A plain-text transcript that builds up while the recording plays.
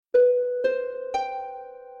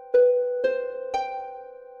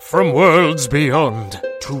from worlds beyond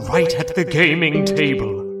to right at the gaming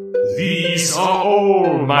table. These are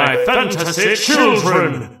all my fantasy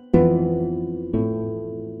children!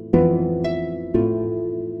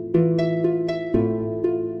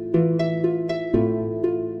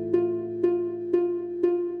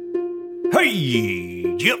 Hey,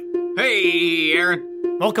 yep. Hey,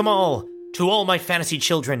 Aaron. Welcome all to all my fantasy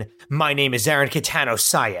children. My name is Aaron Catano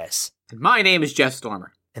Sayas. And my name is Jeff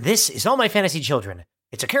Stormer. And this is All My Fantasy Children.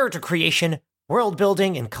 It's a character creation, world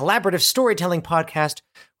building, and collaborative storytelling podcast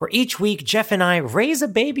where each week Jeff and I raise a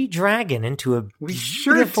baby dragon into a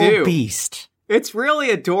beautiful beast. It's really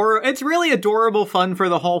adorable fun for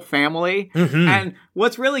the whole family. Mm-hmm. And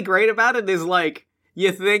what's really great about it is, like,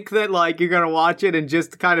 you think that, like, you're gonna watch it and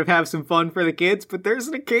just kind of have some fun for the kids, but there's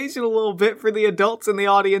an occasional little bit for the adults in the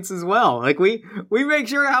audience as well. Like, we make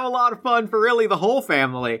sure to have a lot of fun for really the whole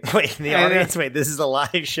family. Wait, this is a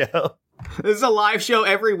live show? This is a live show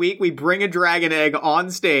every week. We bring a dragon egg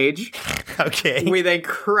on stage. Okay. We then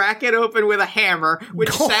crack it open with a hammer,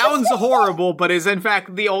 which sounds horrible, but is in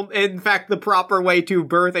fact the proper way to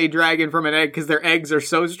birth a dragon from an egg, because their eggs are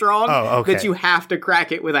so strong that you have to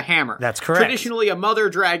crack it with a hammer. That's correct. Traditionally, a mother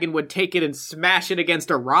dragon would take it and smash it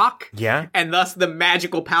against a rock. Yeah. And thus the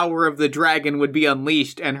magical power of the dragon would be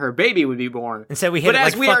unleashed and her baby would be born. And so we hit it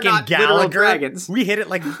like fucking Gallagher. Dragons. We hit it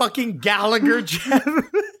like fucking Gallagher, Jeff.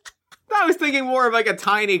 I was thinking more of like a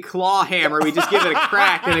tiny claw hammer. We just give it a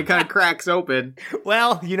crack and it kind of cracks open.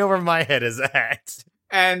 Well, you know where my head is at.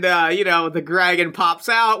 And, the dragon pops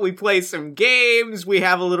out. We play some games. We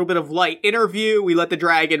have a little bit of light interview. We let the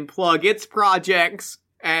dragon plug its projects.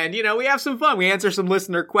 And, we have some fun. We answer some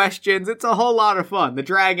listener questions. It's a whole lot of fun. The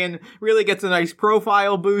dragon really gets a nice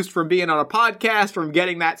profile boost from being on a podcast, from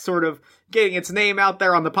getting its name out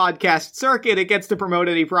there on the podcast circuit. It gets to promote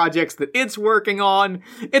any projects that it's working on.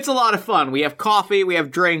 It's a lot of fun. We have coffee. We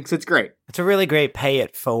have drinks. It's great. It's a really great pay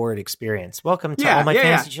it forward experience. Welcome to All My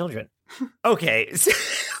Fantasy Children. Okay.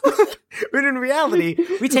 But in reality,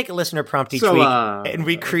 we take a listener prompt each week and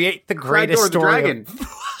we create the greatest story.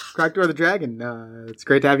 Crackdoor the Dragon. It's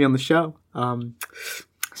great to have you on the show. Here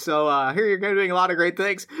you're going to be doing a lot of great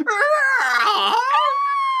things.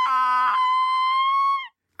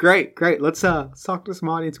 Great. Let's talk to some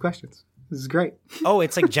audience questions. This is great. Oh,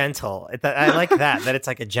 it's like gentle. I like that it's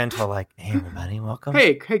like a gentle, like, hey everybody, welcome.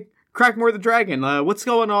 Hey, Crackmore the Dragon. What's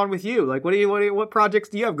going on with you? Like, what projects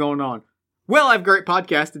do you have going on? Well, I have a great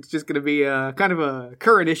podcast. It's just going to be kind of a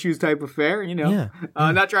current issues type affair,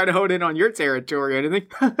 Not trying to hone in on your territory or anything.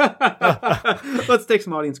 Let's take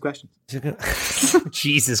some audience questions.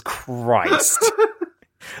 Jesus Christ.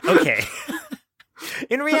 Okay.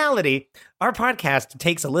 In reality, our podcast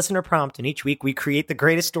takes a listener prompt, and each week we create the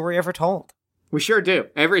greatest story ever told. We sure do.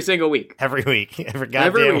 Every single week. Every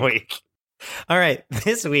goddamn week. All right,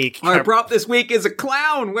 this week. Our prompt this week is a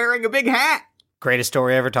clown wearing a big hat. Greatest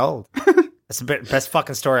story ever told. That's the best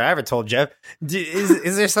fucking story I ever told, Jeff.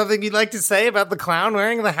 Is there something you'd like to say about the clown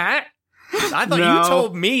wearing the hat? I thought you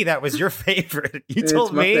told me that was your favorite. You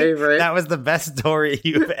told me that was the best story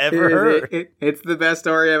you've ever heard. It's the best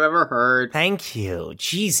story I've ever heard. Thank you.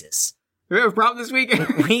 Jesus. We have a prompt this week?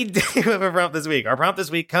 We do have a prompt this week. Our prompt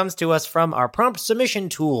this week comes to us from our prompt submission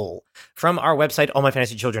tool from our website,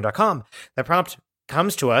 allmyfantasychildren.com. The prompt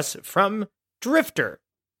comes to us from Drifter.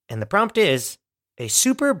 And the prompt is a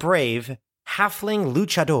super brave halfling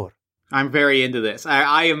luchador. I'm very into this.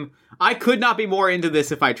 I could not be more into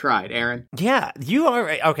this if I tried, Aaron. Yeah, you are.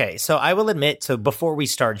 Okay, so I will admit, before we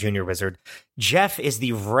start Junior Wizard, Jeff is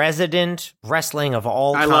the resident wrestling of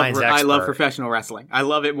all kinds expert. I love professional wrestling. I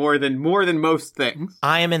love it more than most things.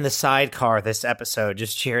 I am in the sidecar this episode,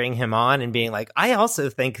 just cheering him on and being like, I also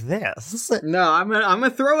think this. No, I'm gonna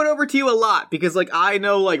throw it over to you a lot because, like, I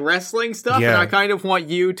know, like, wrestling stuff, and I kind of want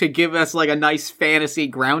you to give us, like, a nice fantasy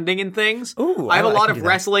grounding in things. Ooh, I have a lot of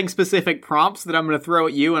wrestling-specific prompts that I'm gonna throw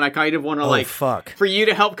at you, and I kind of want to, for you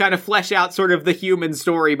to help kind of flesh out sort of the human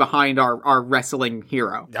story behind our wrestling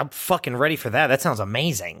hero. I'm fucking ready for that. That sounds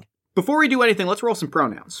amazing. Before we do anything, let's roll some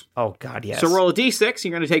pronouns. Oh, God, yes. So roll a d6.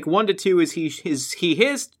 You're going to take 1 to 2 is he,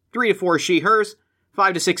 his, 3 to 4 is she, hers,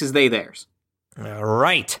 5 to 6 is they, theirs. All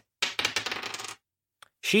right.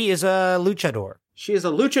 She is a luchador. She is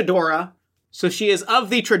a luchadora, so she is of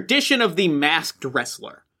the tradition of the masked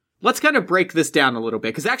wrestler. Let's kind of break this down a little bit,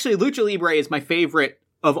 because actually Lucha Libre is my favorite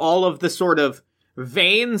of all of the sort of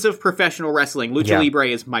veins of professional wrestling. Lucha Libre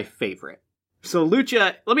is my favorite. So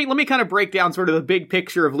Lucha, let me kind of break down sort of the big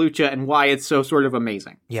picture of Lucha and why it's so sort of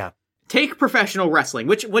amazing. Yeah. Take professional wrestling,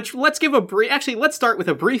 which let's give a brief, actually let's start with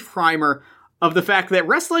a brief primer of the fact that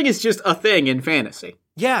wrestling is just a thing in fantasy.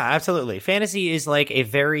 Yeah, absolutely. Fantasy is like a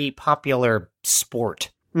very popular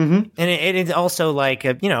sport. Mm-hmm. And it's also like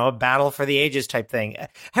a battle for the ages type thing.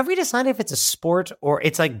 Have we decided if it's a sport or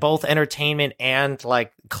it's like both entertainment and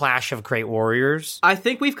like Clash of Great Warriors? I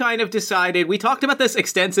think we've kind of decided. We talked about this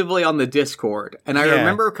extensively on the Discord, and I Yeah.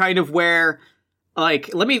 remember kind of where,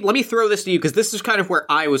 like, let me throw this to you because this is kind of where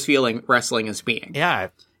I was feeling wrestling as being. Yeah.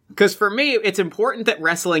 Because for me, it's important that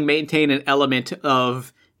wrestling maintain an element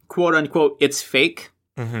of quote unquote it's fake.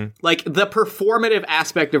 Mm-hmm. Like the performative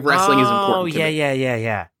aspect of wrestling is important. Oh,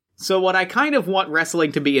 yeah. So what I kind of want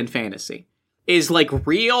wrestling to be in fantasy is like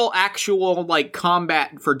real, actual, like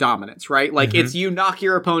combat for dominance, right? Like it's you knock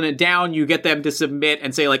your opponent down, you get them to submit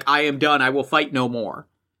and say like, I am done, I will fight no more.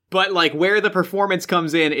 But like where the performance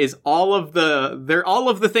comes in is all of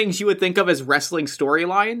the things you would think of as wrestling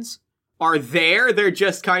storylines are there. They're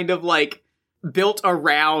just kind of like built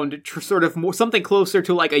around sort of more, something closer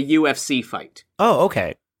to like a UFC fight. Oh,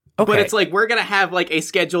 okay. But it's like, we're going to have like a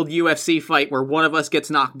scheduled UFC fight where one of us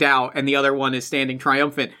gets knocked out and the other one is standing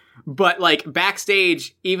triumphant. But like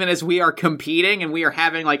backstage, even as we are competing and we are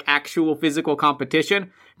having like actual physical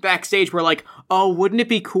competition, backstage we're like, oh, wouldn't it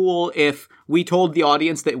be cool if we told the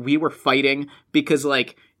audience that we were fighting because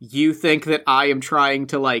like you think that I am trying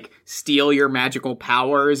to like steal your magical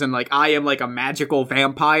powers and like I am like a magical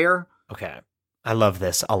vampire? Okay. I love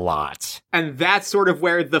this a lot. And that's sort of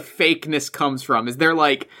where the fakeness comes from, is they're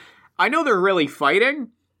like, I know they're really fighting,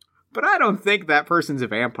 but I don't think that person's a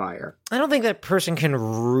vampire. I don't think that person can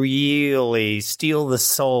really steal the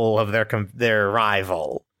soul of their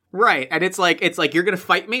rival. Right. And it's like you're going to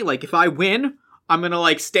fight me. Like if I win, I'm going to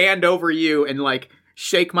like stand over you and like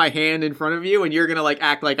shake my hand in front of you and you're going to like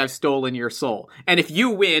act like I've stolen your soul. And if you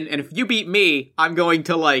win and if you beat me, I'm going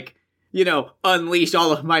to like, unleash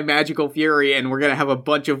all of my magical fury and we're going to have a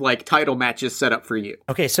bunch of like title matches set up for you.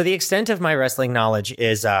 Okay, so the extent of my wrestling knowledge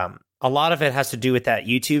is a lot of it has to do with that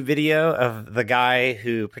YouTube video of the guy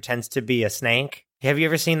who pretends to be a snake. Have you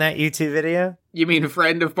ever seen that YouTube video? You mean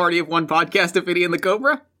friend of Party of One podcast, Ophidian the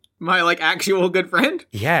Cobra? My like actual good friend?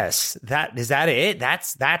 Yes. Is that it?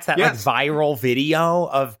 That's that Yes. like viral video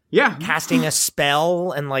of casting a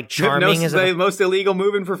spell and like charming Hypnosis, the most illegal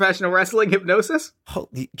move in professional wrestling, hypnosis.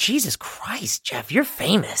 Holy Jesus Christ, Jeff, you're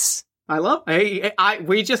famous. I love.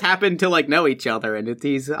 We just happen to like know each other, and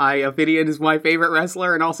Ophidian is my favorite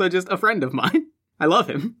wrestler, and also just a friend of mine. I love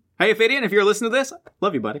him. Hey, Ophidian, if you're listening to this,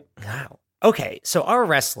 love you, buddy. Wow. Okay, so our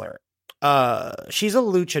wrestler, she's a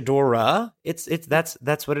luchadora.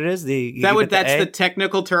 That's what it is. That's the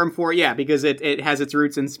technical term for because it has its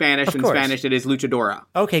roots in Spanish. Of in course. Spanish, it is luchadora.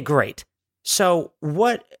 Okay, great. So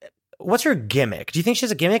what's her gimmick? Do you think she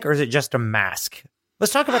has a gimmick, or is it just a mask?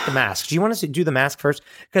 Let's talk about the mask. Do you want us to do the mask first?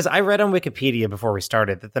 Because I read on Wikipedia before we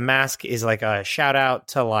started that the mask is like a shout out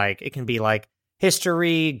to like, it can be like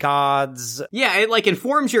history, gods. Yeah, it like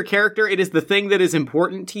informs your character. It is the thing that is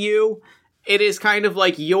important to you. It is kind of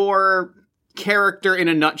like your character in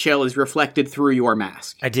a nutshell is reflected through your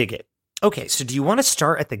mask. I dig it. Okay, so do you want to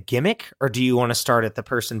start at the gimmick, or do you want to start at the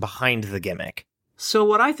person behind the gimmick? So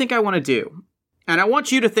what I think I want to do, and I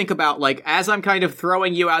want you to think about, like, as I'm kind of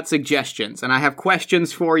throwing you out suggestions, and I have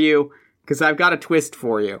questions for you, because I've got a twist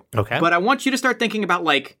for you. Okay. But I want you to start thinking about,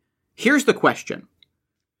 like, here's the question.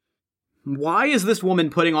 Why is this woman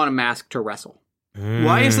putting on a mask to wrestle?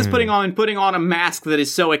 Why is this putting on a mask that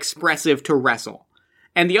is so expressive to wrestle?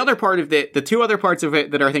 And the other part of it, the two other parts of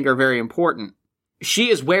it that I think are very important, she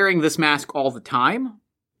is wearing this mask all the time,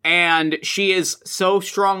 and she is so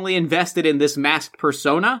strongly invested in this masked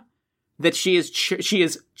persona that she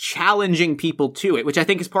is challenging people to it, which I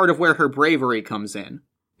think is part of where her bravery comes in.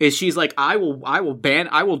 Is she's like, I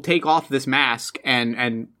will take off this mask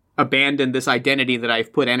and abandon this identity that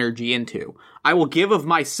I've put energy into. I will give of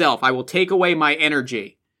myself. I will take away my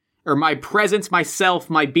energy, or my presence, myself,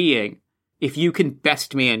 my being, if you can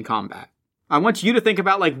best me in combat. I want you to think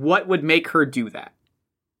about, like, what would make her do that.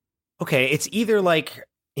 Okay, it's either like,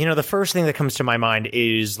 the first thing that comes to my mind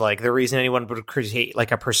is like the reason anyone would create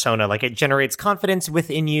like a persona, like it generates confidence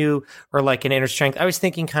within you, or like an inner strength. I was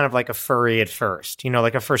thinking kind of like a furry at first,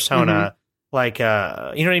 like a fursona, like you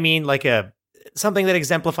know what I mean? Like something that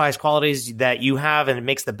exemplifies qualities that you have and it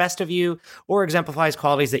makes the best of you, or exemplifies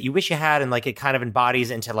qualities that you wish you had and like it kind of embodies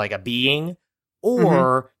into like a being,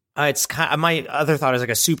 or it's kind of, my other thought is like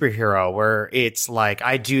a superhero where it's like,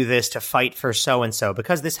 I do this to fight for so-and-so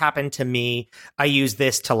because this happened to me. I use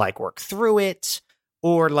this to like work through it,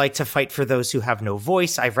 or like to fight for those who have no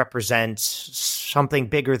voice. I represent something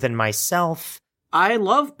bigger than myself. I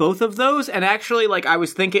love both of those, and actually, like, I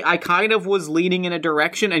was thinking, I kind of was leaning in a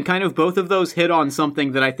direction, and kind of both of those hit on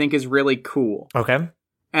something that I think is really cool. Okay.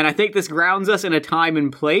 And I think this grounds us in a time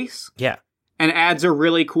and place. Yeah. And adds a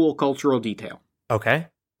really cool cultural detail. Okay.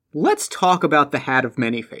 Let's talk about the Hat of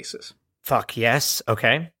Many Faces. Fuck yes.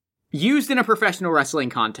 Okay. Used in a professional wrestling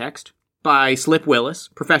context by Slip Willis,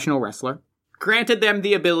 professional wrestler, granted them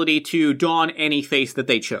the ability to don any face that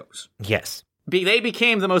they chose. Yes. They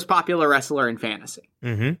became the most popular wrestler in fantasy.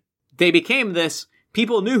 Mm-hmm. They became this.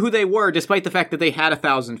 People knew who they were despite the fact that they had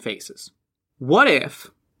 1,000 faces. What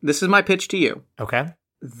if, this is my pitch to you, Okay.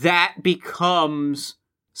 that becomes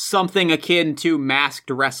something akin to masked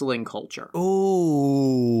wrestling culture?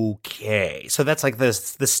 Okay. So that's like the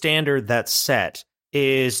standard that's set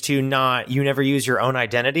is to you never use your own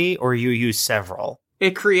identity or you use several.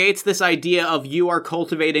 It creates this idea of you are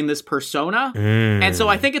cultivating this persona. Mm. And so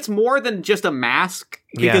I think it's more than just a mask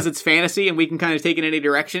because it's fantasy and we can kind of take it in any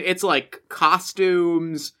direction. It's like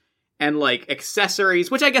costumes and like accessories,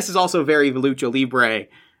 which I guess is also very Lucha Libre.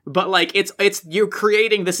 But like it's you're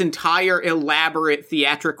creating this entire elaborate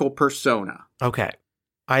theatrical persona. Okay.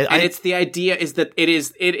 It's the idea is that it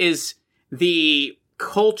is the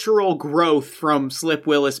cultural growth from Slip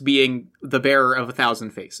Willis being the bearer of 1,000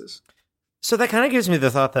 faces. So that kind of gives me the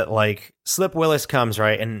thought that, like, Slip Willis comes,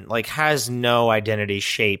 right, and, like, has no identity,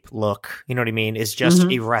 shape, look, you know what I mean, is just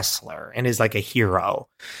a wrestler and is, like, a hero.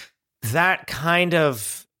 That kind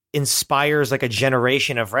of inspires, like, a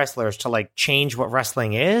generation of wrestlers to, like, change what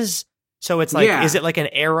wrestling is. So it's like, is it, like, an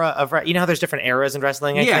era of, you know how there's different eras in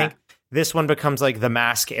wrestling, I think? This one becomes, like, the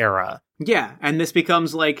mask era. Yeah, and this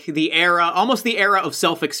becomes, like, the era, almost the era of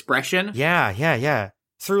self-expression. Yeah.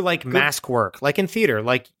 Through, like, mask work, like in theater,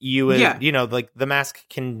 like you know, like the mask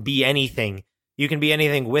can be anything. You can be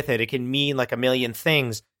anything with it. It can mean like a million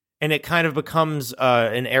things. And it kind of becomes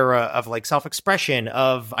an era of like self-expression,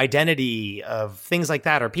 of identity, of things like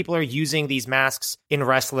that. Or people are using these masks in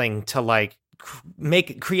wrestling to like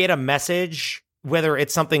create a message, whether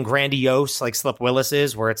it's something grandiose like Slip Willis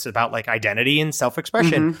is, where it's about like identity and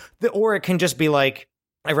self-expression, or it can just be like,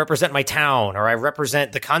 I represent my town, or I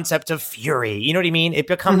represent the concept of fury. You know what I mean? It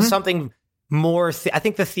becomes something more. I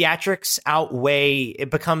think the theatrics outweigh.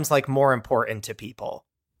 It becomes like more important to people.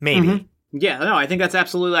 Maybe. Yeah. No, I think that's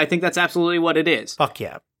absolutely what it is. Fuck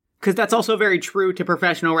yeah. Because that's also very true to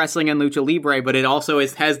professional wrestling and Lucha Libre, but it also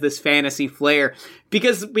has this fantasy flair.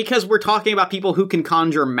 Because we're talking about people who can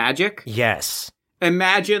conjure magic. Yes.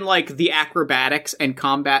 Imagine like the acrobatics and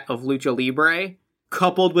combat of Lucha Libre,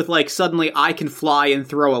 coupled with like suddenly I can fly and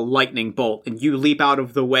throw a lightning bolt and you leap out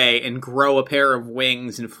of the way and grow a pair of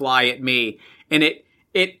wings and fly at me. And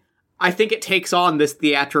I think it takes on this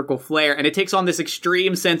theatrical flair and it takes on this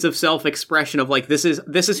extreme sense of self-expression of like, this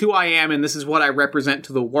is who I am and this is what I represent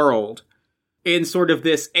to the world. In sort of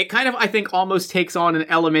this, it kind of, I think, almost takes on an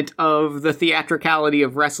element of the theatricality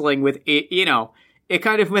of wrestling with it, you know, it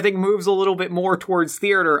kind of, I think, moves a little bit more towards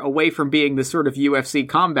theater away from being this sort of UFC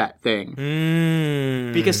combat thing.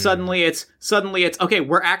 Because suddenly it's, okay,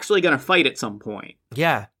 we're actually going to fight at some point.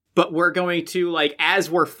 Yeah. But we're going to, like, as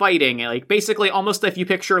we're fighting, like, basically almost if you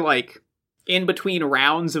picture, like, in between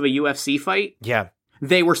rounds of a UFC fight. Yeah.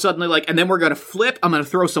 They were suddenly like, and then we're going to flip, I'm going to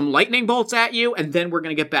throw some lightning bolts at you, and then we're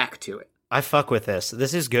going to get back to it. I fuck with this.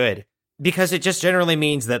 This is good. Because it just generally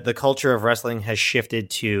means that the culture of wrestling has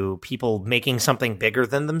shifted to people making something bigger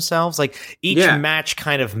than themselves. Like, each match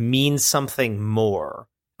kind of means something more,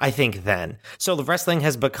 I think, then. So the wrestling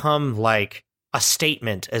has become, like, a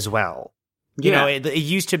statement as well. You know, it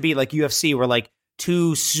used to be like UFC, where, like,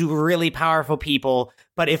 two really powerful people,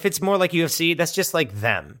 but if it's more like UFC, that's just like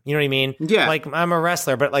them. You know what I mean? Yeah. Like, I'm a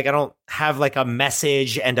wrestler, but like I don't have like a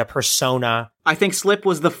message and a persona. I think Slip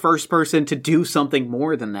was the first person to do something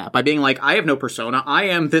more than that by being like, I have no persona. I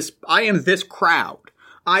am this crowd.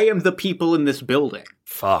 I am the people in this building.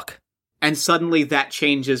 Fuck. And suddenly that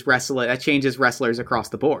changes wrestlers across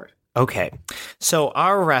the board. Okay. So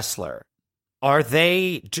our wrestler,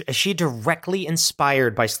 is she directly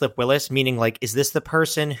inspired by Slip Willis? Meaning, like, is this the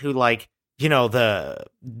person who, like, you know, the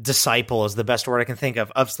disciple is the best word I can think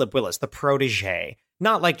of Slip Willis, the protege,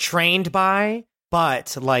 not like trained by,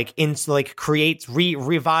 but like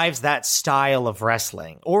revives that style of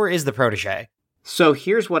wrestling, or is the protege? So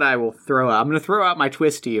here's what I will throw out. I'm going to throw out my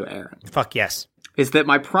twist to you, Aaron. Fuck yes. Is that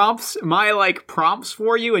my prompts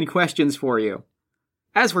for you and questions for you,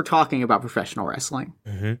 as we're talking about professional wrestling.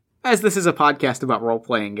 Mm-hmm. As this is a podcast about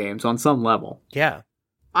role-playing games on some level. Yeah.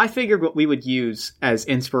 I figured what we would use as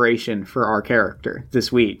inspiration for our character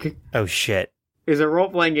this week. Oh, shit. Is a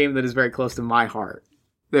role-playing game that is very close to my heart.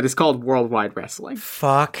 That is called Worldwide Wrestling.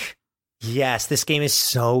 Fuck. Yes, this game is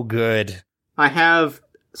so good. I have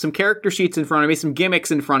some character sheets in front of me, some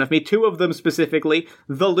gimmicks in front of me, two of them specifically,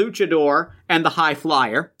 the Luchador and the High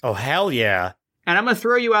Flyer. Oh, hell yeah. And I'm going to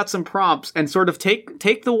throw you out some prompts and sort of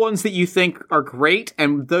take the ones that you think are great,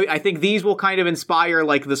 and I think these will kind of inspire,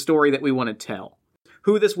 like, the story that we want to tell.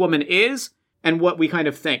 Who this woman is, and what we kind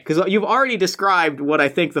of think. Because you've already described what I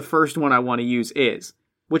think the first one I want to use is,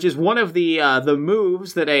 which is one of the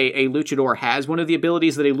moves that a luchador has, one of the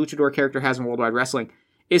abilities that a luchador character has in Worldwide Wrestling,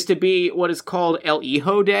 is to be what is called El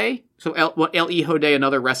Hijo de. So El Hijo de,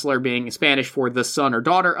 another wrestler being Spanish for the son or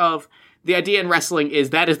daughter of. The idea in wrestling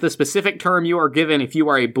is that is the specific term you are given if you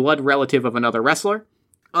are a blood relative of another wrestler.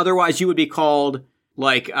 Otherwise, you would be called,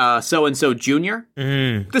 like, so-and-so junior.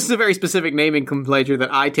 Mm. This is a very specific naming nomenclature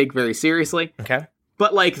that I take very seriously. Okay.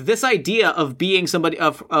 But, like, this idea of being somebody,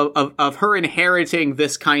 of her inheriting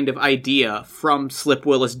this kind of idea from Slip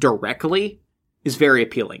Willis directly is very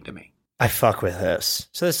appealing to me. I fuck with this.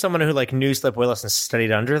 So there's someone who, like, knew Slip Willis and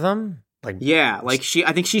studied under them? Like, yeah, like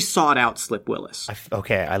I think she sought out Slip Willis.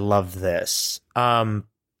 Okay, I love this.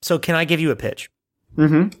 So can I give you a pitch?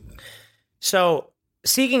 Mm-hmm. So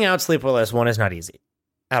seeking out Slip Willis, one, is not easy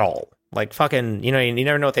at all. Like, fucking, you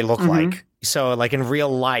never know what they look like. So, like, in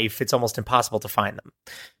real life, it's almost impossible to find them.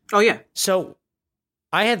 Oh, yeah. So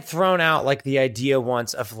I had thrown out, like, the idea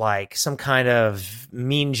once of, like, some kind of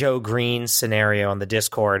Mean Joe Green scenario on the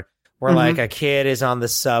Discord where, like, a kid is on the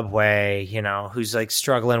subway, who's, like,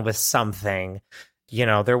 struggling with something.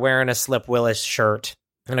 They're wearing a Slip Willis shirt,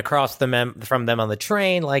 and across from them on the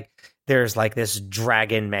train, like, there's, like, this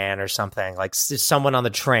dragon man or something, like, someone on the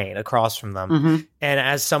train across from them. Mm-hmm. And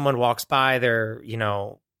as someone walks by their,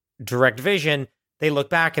 direct vision, they look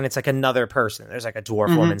back, and it's, like, another person. There's, like, a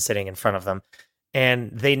dwarf woman sitting in front of them.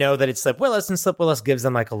 And they know that it's Slip Willis, and Slip Willis gives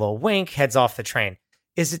them, like, a little wink, heads off the train.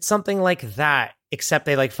 Is it something like that, except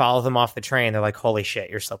they, like, follow them off the train? They're like, holy shit,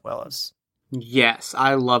 you're Slip Willis. Yes,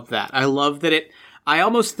 I love that. I love that it's...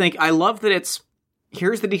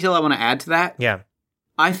 Here's the detail I want to add to that. Yeah.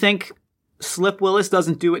 I think Slip Willis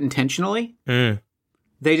doesn't do it intentionally. Mm.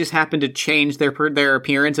 They just happen to change their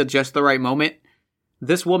appearance at just the right moment.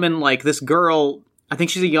 This woman, like, this girl, I think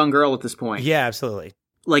she's a young girl at this point. Yeah, absolutely.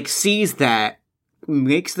 Like, sees that,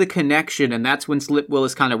 makes the connection, and that's when Slip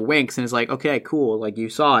Willis kind of winks and is like, okay, cool, like, you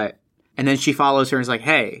saw it. And then she follows her and is like,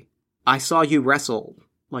 hey, I saw you wrestle,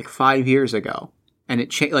 like, 5 years ago, and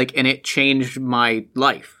it changed my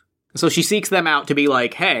life. So she seeks them out to be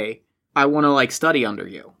like, hey, I want to, like, study under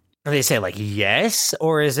you. And they say, like, yes?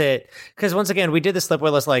 Or is it... Because, once again, we did the Slip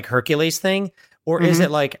Willis, like, Hercules thing. Or is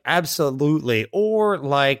it, like, absolutely? Or,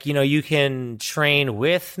 like, you can train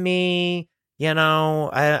with me.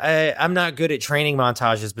 I'm not good at training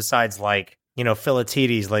montages besides, like,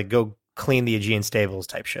 Philatides, like, go clean the Aegean stables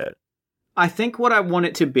type shit. I think what I want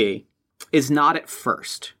it to be is not at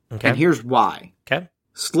first. Okay. And here's why. Okay.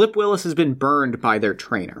 Slip Willis has been burned by their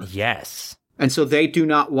trainer. Yes. And so they do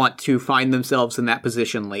not want to find themselves in that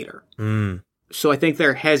position later. Mm. So I think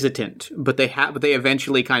they're hesitant, but they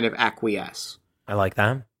eventually kind of acquiesce. I like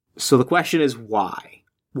that. So the question is why?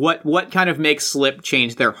 What kind of makes Slip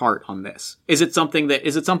change their heart on this? Is it something that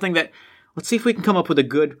let's see if we can come up with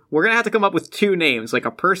we're going to have to come up with two names, like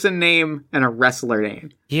a person name and a wrestler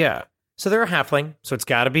name. Yeah. So they're a halfling, so it's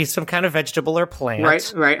got to be some kind of vegetable or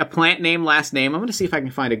plant. Right. A plant name, last name. I'm going to see if I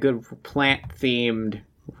can find a good plant-themed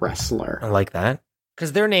wrestler. I like that.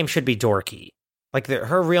 Because their name should be dorky. Like,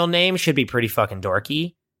 her real name should be pretty fucking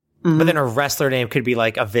dorky. Mm-hmm. But then her wrestler name could be,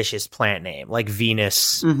 like, a vicious plant name. Like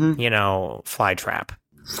Venus, Flytrap.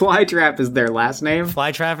 Flytrap is their last name?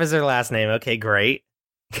 Flytrap is their last name. Okay, great.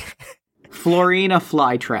 Florina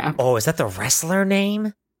Flytrap. Oh, is that the wrestler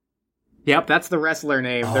name? Yep, that's the wrestler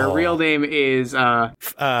name. Oh. Their real name is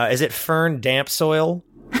it Fern Damp Soil?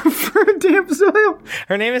 Fern Damp Soil?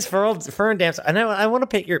 Her name is Fern Damp Soil. I want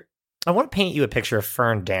to paint you a picture of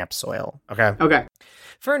Fern Damp Soil. Okay.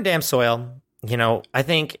 Fern Damp Soil, I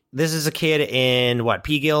think this is a kid in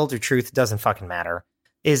P Guild or Truth, doesn't fucking matter.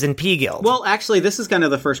 Is in P Guild. Well, actually, this is kind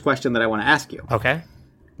of the first question that I want to ask you. Okay.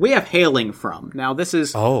 We have hailing from. Now, this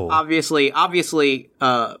is obviously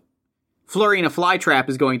Florina Flytrap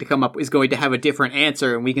is going to have a different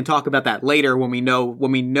answer, and we can talk about that later when we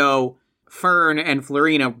know Fern and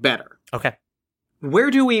Florina better. Okay.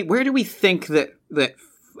 Where do we think that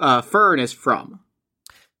Fern is from?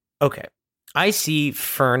 Okay. I see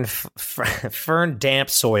Fern Damp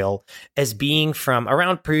Soil as being from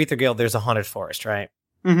around Pre-Ether Guild. There's a haunted forest, right?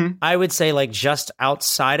 Mm-hmm. I would say, like, just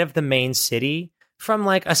outside of the main city, from,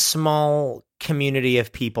 like, a small community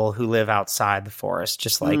of people who live outside the forest,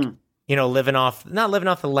 just like not living off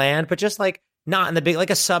the land, but just like not in the big,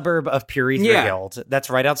 like a suburb of Pre-Ether Guild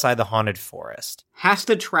that's right outside the haunted forest. Has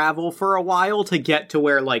to travel for a while to get to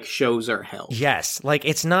where, like, shows are held. Yes, like,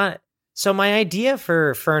 it's not. So my idea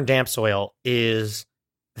for Fern Damp Soil is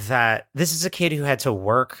that this is a kid who had to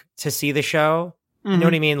work to see the show. You know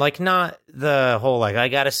what I mean? Like, not the whole, like, I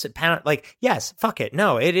gotta sit, like, yes, fuck it.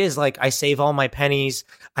 No, it is like, I save all my pennies.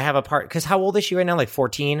 I have a part, because how old is she right now? Like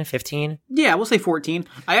 14, 15? Yeah, we'll say 14.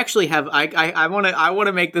 I actually have, I want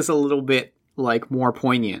to make this a little bit, like, more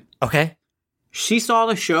poignant. Okay. She saw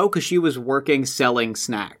the show because she was working selling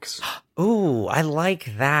snacks. Ooh, I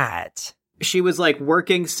like that. She was, like,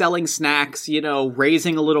 working, selling snacks, you know,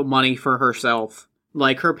 raising a little money for herself.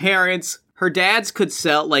 Like, her parents... Her dads could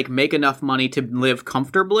make enough money to live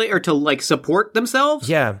comfortably or to, like, support themselves.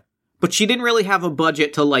 Yeah. But she didn't really have a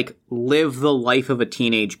budget to, like, live the life of a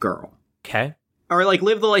teenage girl. Okay. Or, like,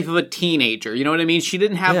 live the life of a teenager. You know what I mean? She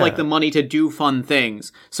didn't have, like, the money to do fun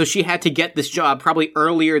things. So she had to get this job probably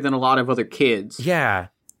earlier than a lot of other kids. Yeah.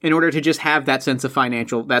 In order to just have that sense of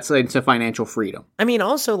financial freedom. I mean,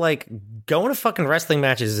 also, like, going to fucking wrestling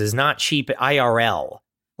matches is not cheap IRL.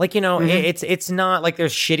 Like, you know, it's not like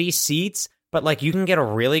there's shitty seats, but, like, you can get a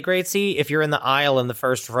really great seat if you're in the aisle in the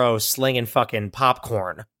first row slinging fucking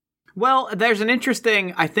popcorn. Well, there's an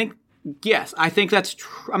interesting, I think that's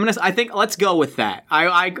true. I think let's go with that.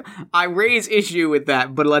 I raise issue with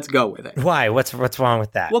that, but let's go with it. Why? What's wrong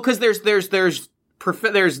with that? Well, because there's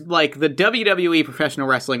like the WWE professional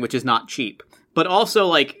wrestling, which is not cheap, but also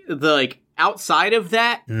like outside of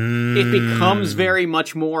that, it becomes very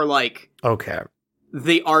much more like okay.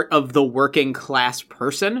 The art of the working class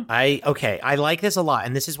person. I like this a lot,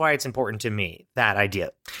 and this is why it's important to me, that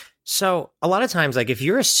idea. So a lot of times, like, if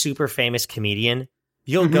you're a super famous comedian,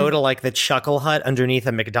 you'll go to, like, the Chuckle Hut underneath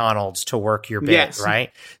a McDonald's to work your bit,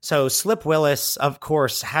 right? So Slip Willis, of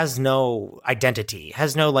course, has no identity,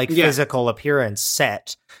 has no, like, physical appearance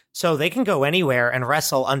set. So they can go anywhere and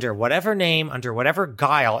wrestle under whatever name, under whatever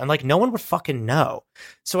guile, and, like, no one would fucking know.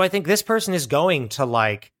 So I think this person is going to,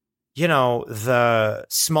 like, you know, the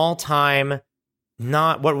small time,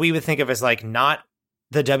 not what we would think of as, like, not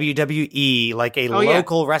the WWE, like a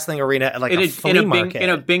local wrestling arena, like a flea market. In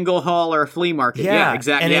a bingo hall or a flea market. Yeah,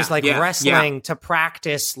 exactly. And it's like wrestling to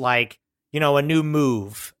practice, like, you know, a new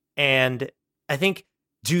move. And I think,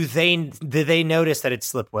 did they notice that it's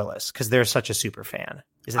Slip Willis? Because they're such a super fan.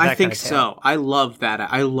 Is it that I think so. I love that.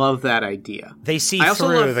 I love that idea. They see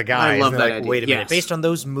through the guys. I love that like, idea. Wait a minute. Based on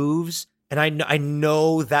those moves... And I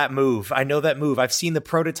know that move. I know that move. I've seen the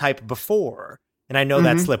prototype before, and I know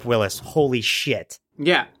that's Slip Willis. Holy shit.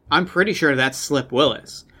 Yeah, I'm pretty sure that's Slip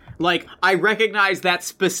Willis. Like, I recognize that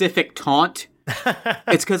specific taunt.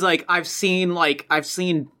 It's because, like, I've seen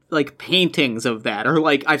paintings of that, or,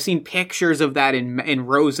 like, I've seen pictures of that in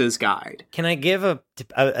Rose's guide. Can I give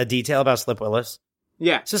a detail about Slip Willis?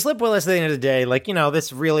 Yeah. So Slip Willis, at the end of the day, like, you know,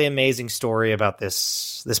 this really amazing story about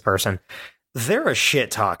this person. They're a shit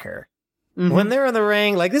talker. When they're in the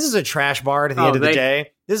ring, like, this is a trash bar at the end of the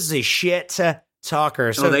day. This is a shit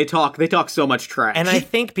talker. So they talk so much trash. And I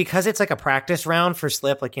think because it's like a practice round for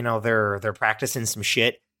Slip, like, you know, they're practicing some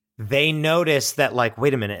shit. They notice that, like,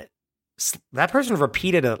 wait a minute, that person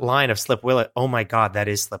repeated a line of Slip Willis. Oh my God, that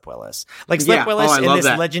is Slip Willis. Like, Slip Willis in this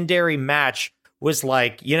legendary match was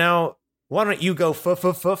like, you know, why don't you go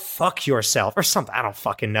fuck yourself or something? I don't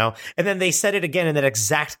fucking know. And then they said it again in that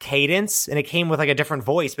exact cadence, and it came with like a different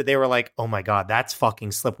voice, but they were like, oh my God, that's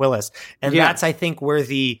fucking Slip Willis. And that's, I think, where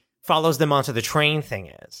the follows them onto the train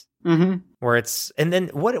thing is. Where it's, and then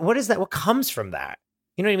what is that? What comes from that?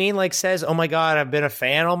 You know what I mean? Like, says, oh my God, I've been a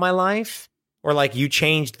fan all my life. Or like, you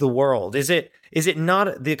changed the world. Is it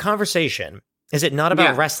not the conversation? Is it not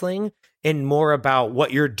about wrestling? And more about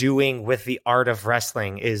what you're doing with the art of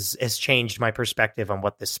wrestling has changed my perspective on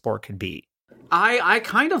what this sport could be. I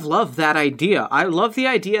kind of love that idea. I love the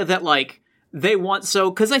idea that, like, they want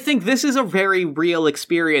because I think this is a very real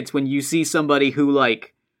experience when you see somebody who,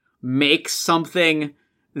 like, makes something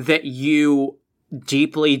that you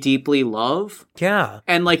deeply, deeply love. Yeah.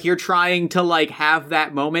 And, like, you're trying to, like, have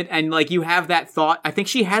that moment, and, like, you have that thought. I think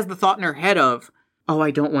she has the thought in her head of, oh,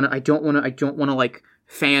 I don't want to, like,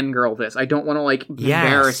 fangirl this. I don't want to, like,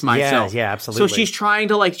 embarrass myself. Yeah, absolutely. So she's trying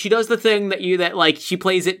to, like, she does the thing that like, she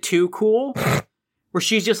plays it too cool, where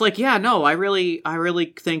she's just like, yeah, no, I really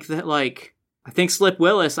think that, like, I think Slip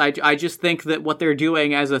Willis, I just think that what they're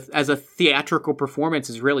doing as a theatrical performance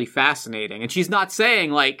is really fascinating. And she's not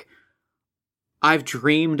saying, like, I've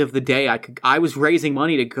dreamed of the day I was raising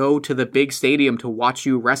money to go to the big stadium to watch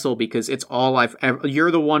you wrestle because it's all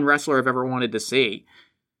you're the one wrestler I've ever wanted to see.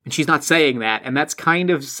 And she's not saying that, and that's kind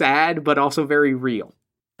of sad, but also very real.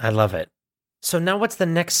 I love it. So now what's the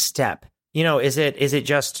next step? You know, is it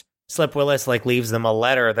just Slip Willis, like, leaves them a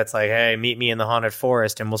letter that's like, hey, meet me in the haunted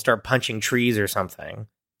forest and we'll start punching trees or something?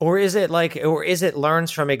 Or is it learns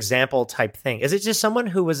from example type thing? Is it just someone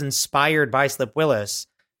who was inspired by Slip Willis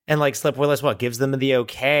And like Slip Willis, gives them the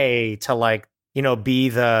okay to like, be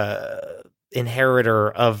the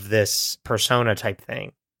inheritor of this persona type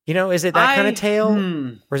thing. Is it that kind of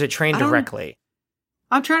tale? Or is it trained directly?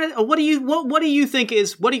 I'm trying to, what do you think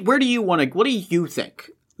is, what do you think?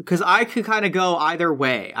 Because I could kind of go either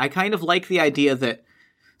way. I kind of like the idea that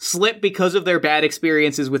Slip, because of their bad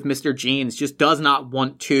experiences with Mr. Jeans, just does not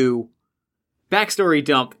want to. Backstory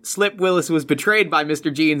dump. Slip Willis was betrayed by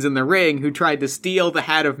Mr. Jeans in the ring, who tried to steal the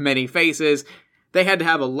Hat of Many Faces. They had to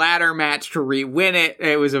have a ladder match to re-win it.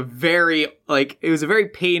 It was a very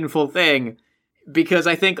painful thing, because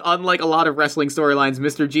I think, unlike a lot of wrestling storylines,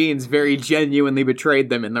 Mr. Jeans very genuinely betrayed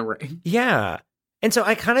them in the ring. Yeah. And so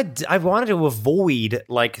I wanted to avoid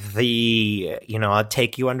like the, I'll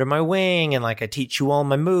take you under my wing and like I teach you all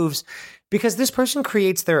my moves, because this person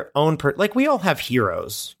creates their own, like we all have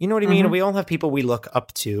heroes, you know what I mean? We all have people we look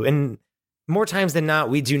up to, and more times than not,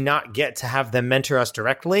 we do not get to have them mentor us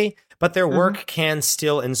directly, but their work can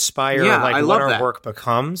still inspire what our work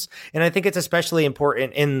becomes. And I think it's especially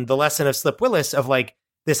important in the lesson of Slip Willis of like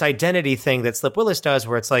this identity thing that Slip Willis does,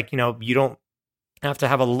 where it's like, you don't have to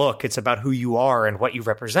have a look. It's about who you are and what you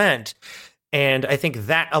represent. And I think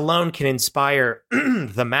that alone can inspire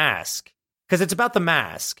the mask, because it's about the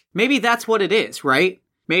mask. Maybe that's what it is, right?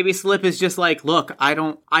 Maybe Slip is just like, look,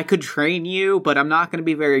 I could train you, but I'm not going to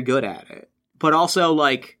be very good at it. But also,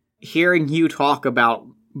 like, hearing you talk about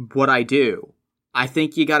what I do, I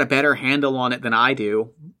think you got a better handle on it than I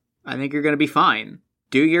do. I think you're going to be fine.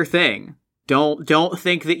 Do your thing. Don't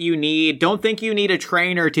think you need a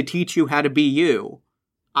trainer to teach you how to be you.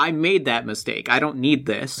 I made that mistake. I don't need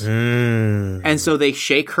this. And so they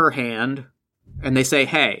shake her hand and they say,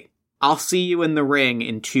 hey, I'll see you in the ring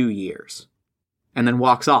in 2 years. And then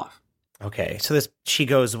walks off. Okay. So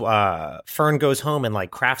Fern goes home and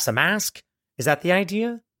like crafts a mask. Is that the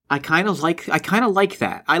idea? I kind of like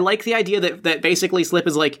that. I like the idea that basically Slip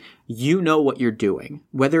is like, you know what you're doing,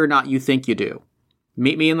 whether or not you think you do.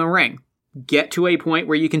 Meet me in the ring. Get to a point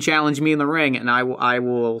where you can challenge me in the ring, and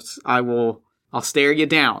I'll stare you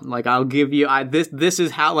down. Like, I'll give you, this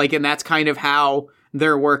is how, like, and that's kind of how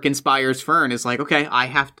their work inspires Fern. It's like, okay, I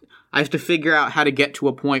have to figure out how to get to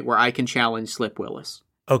a point where I can challenge Slip Willis.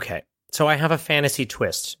 Okay. So I have a fantasy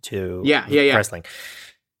twist to wrestling.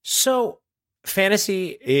 So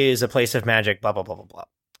fantasy is a place of magic, blah, blah, blah, blah,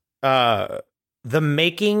 blah. The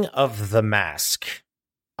making of the mask,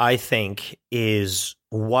 I think, is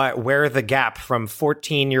where the gap from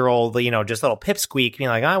 14-year-old, just little pipsqueak being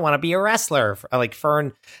like, I want to be a wrestler. Like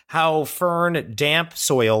how Fern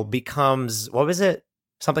Dampsoil becomes, what was it?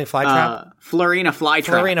 Something Flytrap? Florina Flytrap.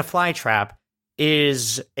 Florina Flytrap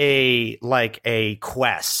is a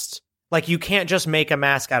quest. Like, you can't just make a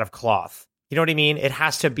mask out of cloth. You know what I mean? It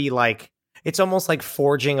has to be like, it's almost like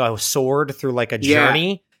forging a sword through like a journey.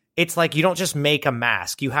 Yeah. It's like, you don't just make a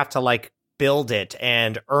mask. You have to like build it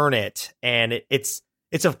and earn it. And it's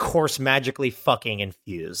of course magically fucking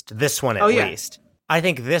infused. This one at least. I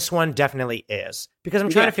think this one definitely is. Because I'm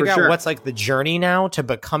trying to figure out what's like the journey now to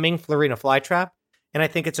becoming Florina Flytrap. And I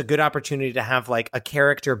think it's a good opportunity to have like a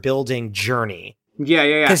character building journey.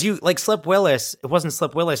 Yeah. Because you like Slip Willis, it wasn't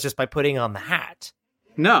Slip Willis just by putting on the hat.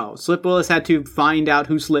 No, Slip Willis had to find out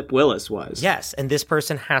who Slip Willis was. Yes, and this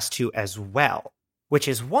person has to as well. Which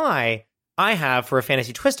is why I have, for a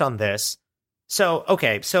fantasy twist on this, so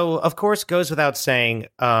of course goes without saying,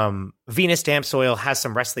 Venus Dampsoil has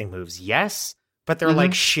some wrestling moves, yes, but they're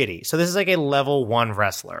like shitty. So this is like a level 1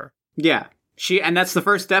 wrestler. Yeah. And that's the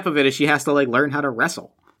first step of it, is she has to like learn how to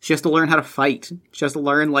wrestle. She has to learn how to fight. She has to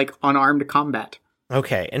learn like unarmed combat.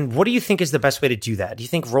 Okay, and what do you think is the best way to do that? Do you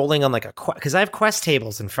think rolling on like a quest? Because I have quest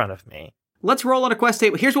tables in front of me. Let's roll on a quest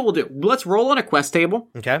table. Here's what we'll do. Let's roll on a quest table.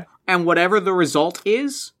 Okay. And whatever the result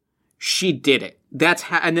is, she did it. That's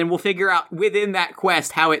how, and then we'll figure out within that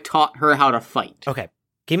quest how it taught her how to fight. Okay.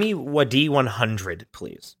 Give me a D100,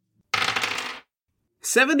 please.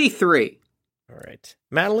 73. All right.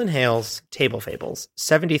 Madeline Hale's Table Fables,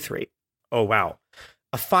 73. Oh, wow.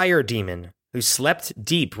 A fire demon who slept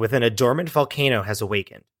deep within a dormant volcano has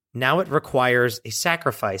awakened. Now it requires a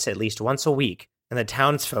sacrifice at least once a week, and the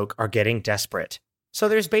townsfolk are getting desperate. So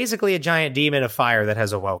there's basically a giant demon of fire that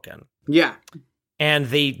has awoken. Yeah. And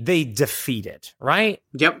they defeat it, right?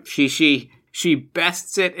 Yep. She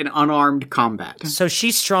bests it in unarmed combat. So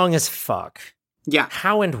she's strong as fuck. Yeah.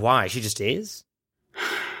 How and why? She just is?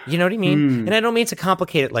 You know what I mean? And I don't mean to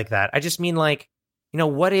complicate it like that. I just mean like,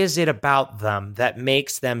 what is it about them that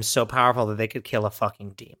makes them so powerful that they could kill a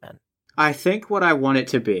fucking demon? I think what I want it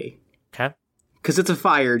to be. Okay. Because it's a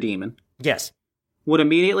fire demon. Yes. What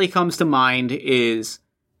immediately comes to mind is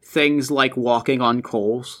things like walking on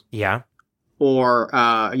coals. Yeah. or,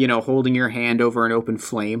 holding your hand over an open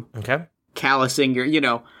flame. Okay. Callousing your,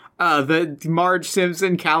 the Marge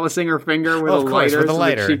Simpson callousing her finger with a lighter. With a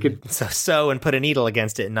lighter. So that she could sew and put a needle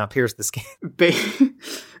against it and not pierce the skin.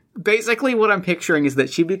 Basically, what I'm picturing is that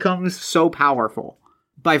she becomes so powerful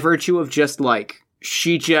by virtue of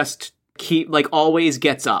she just always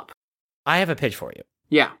gets up. I have a pitch for you.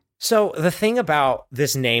 Yeah. So the thing about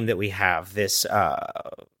this name that we have, this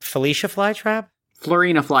Felicia Flytrap?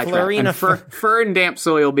 Florina Flytrap. Fern damp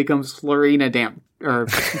soil becomes Florina damp. Or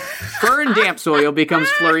Fern damp soil becomes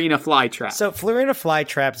Florina Flytrap. So Florina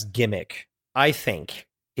Flytrap's gimmick, I think,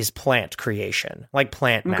 is plant creation, like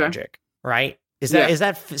plant magic, right? Is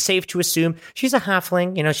that safe to assume? She's a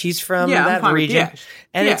halfling, she's from that region.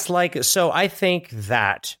 And it's so I think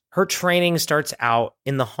that her training starts out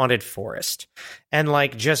in the haunted forest and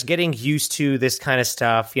just getting used to this kind of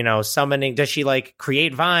stuff, summoning. Does she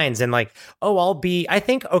create vines and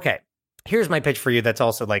here's my pitch for you. That's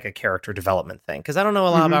also a character development thing. Cause I don't know a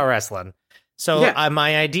lot about wrestling. So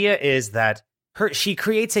my idea is that she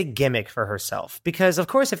creates a gimmick for herself because of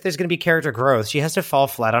course, if there's going to be character growth, she has to fall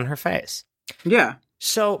flat on her face. Yeah.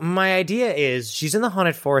 So my idea is she's in the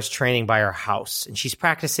haunted forest training by her house and she's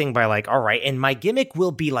practicing by all right, and my gimmick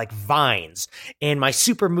will be vines and my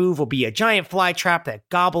super move will be a giant fly trap that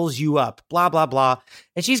gobbles you up, blah, blah, blah.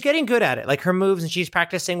 And she's getting good at it, her moves, and she's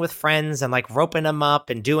practicing with friends and roping them up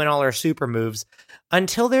and doing all her super moves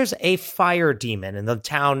until there's a fire demon in the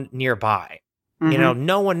town nearby. Mm-hmm.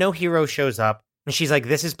 No hero shows up and she's like,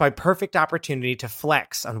 this is my perfect opportunity to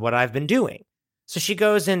flex on what I've been doing. So she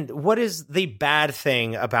goes and what is the bad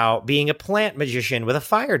thing about being a plant magician with a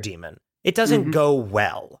fire demon? It doesn't go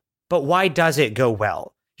well. But why does it go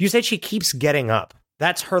well? You said she keeps getting up.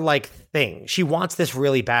 That's her thing. She wants this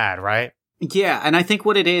really bad, right? Yeah, and I think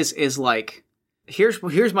what it is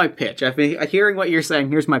here's my pitch. I've been hearing what you're saying.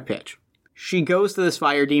 Here's my pitch. She goes to this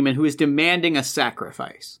fire demon who is demanding a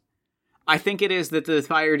sacrifice. I think it is that the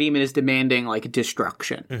fire demon is demanding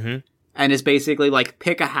destruction. And is basically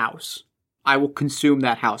pick a house. I will consume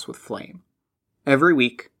that house with flame. Every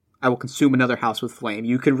week, I will consume another house with flame.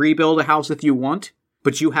 You can rebuild a house if you want,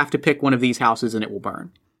 but you have to pick one of these houses and it will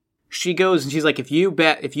burn. She goes and she's like,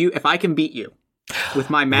 if I can beat you with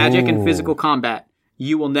my magic and physical combat,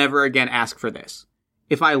 you will never again ask for this.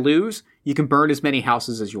 If I lose, you can burn as many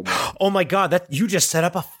houses as you want. Oh my god, you just set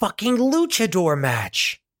up a fucking luchador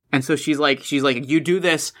match. And so she's like, you do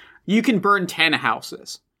this, you can burn 10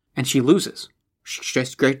 houses. And she loses. She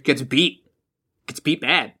just gets beat. Gets beat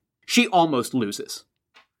bad. She almost loses.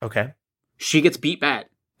 Okay. She gets beat bad.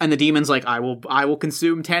 And the demon's like, I will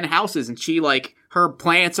consume 10 houses. And she her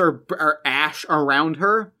plants are ash around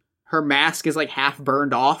her. Her mask is half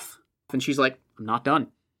burned off. And she's like, I'm not done.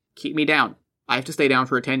 Keep me down. I have to stay down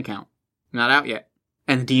for a 10 count. I'm not out yet.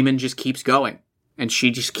 And the demon just keeps going. And she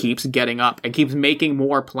just keeps getting up and keeps making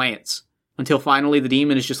more plants. Until finally the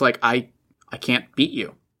demon is just like, I can't beat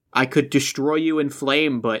you. I could destroy you in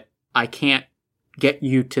flame, but I can't get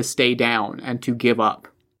you to stay down and to give up.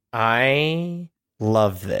 I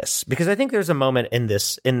love this because I think there's a moment in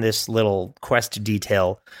this little quest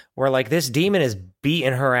detail where this demon is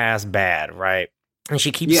beating her ass bad, right? And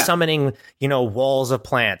she keeps summoning, walls of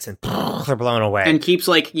plants and they're blown away. And keeps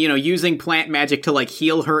using plant magic to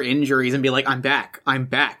heal her injuries and be like, I'm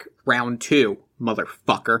back. Round 2,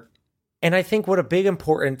 motherfucker. And I think what a big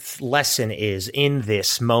important lesson is in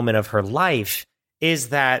this moment of her life is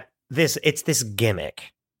that it's this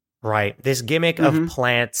gimmick, right? This gimmick of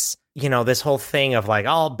plants, this whole thing of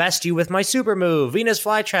I'll best you with my super move, Venus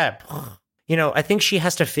Flytrap. I think she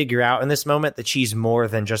has to figure out in this moment that she's more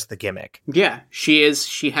than just the gimmick. Yeah, she is.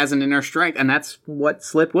 She has an inner strength, and that's what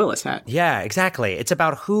Slip Willis had. Yeah, exactly. It's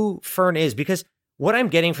about who Fern is, because what I'm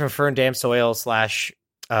getting from Fern Damsoil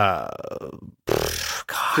 /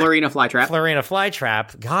 Florina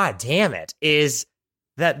Flytrap, god damn it, is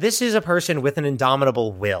that this is a person with an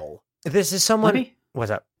indomitable will. This is someone.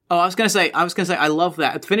 What's up? Oh, I was gonna say, I love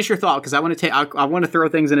that. Finish your thought, because I want to throw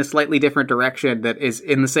things in a slightly different direction that is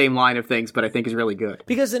in the same line of things, but I think is really good.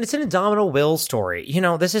 Because it's an indomitable will story.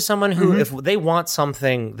 This is someone who, if they want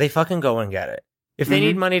something, they fucking go and get it. If they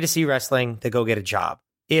need money to see wrestling, they go get a job.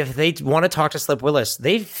 If they want to talk to Slip Willis,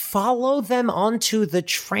 they follow them onto the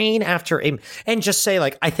train after and just say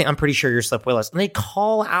I'm pretty sure you're Slip Willis, and they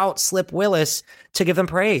call out Slip Willis to give them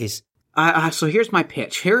praise. So here's my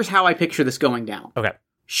pitch. Here's how I picture this going down. Okay.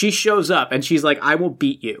 She shows up and she's like, I will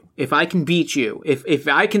beat you. If I can beat you, if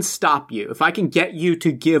I can stop you, if I can get you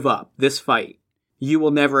to give up this fight, you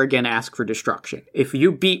will never again ask for destruction. If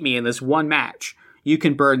you beat me in this one match, you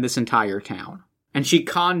can burn this entire town. And she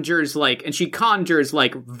conjures like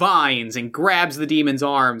vines and grabs the demon's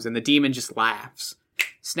arms, and the demon just laughs.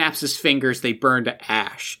 Snaps his fingers, they burn to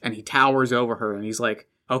ash, and he towers over her, and he's like,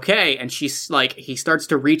 okay. And she's like, he starts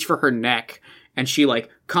to reach for her neck, and she like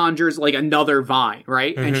conjures like another vine,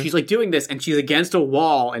 right? And she's like doing this, and she's against a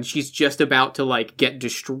wall, and she's just about to like get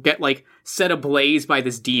like set ablaze by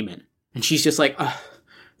this demon. And she's just like, ugh,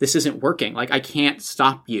 this isn't working. Like, I can't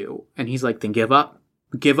stop you. And he's like, then give up.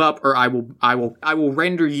 Give up, or I will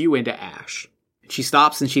render you into ash. And she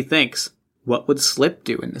stops and she thinks, what would Slip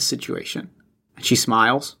do in this situation? And she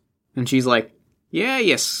smiles, and she's like, yeah,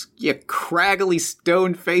 yes, you craggly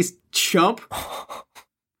stone-faced chump.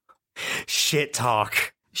 Shit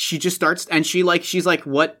talk. She just starts, and she's like,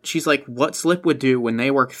 what Slip would do when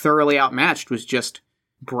they were thoroughly outmatched was just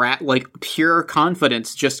pure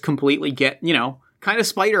confidence, just completely get, kind of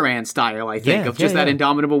Spider-Man style, I think, that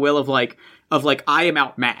indomitable will of like, I am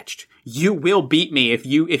outmatched. You will beat me. If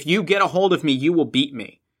you get a hold of me, you will beat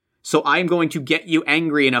me. So I'm going to get you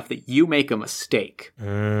angry enough that you make a mistake.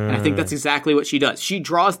 And I think that's exactly what she does. She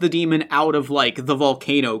draws the demon out of like the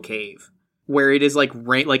volcano cave, where it is like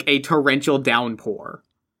like a torrential downpour.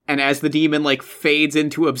 And as the demon like fades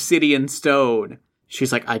into obsidian stone,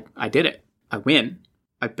 she's like, I did it. I win.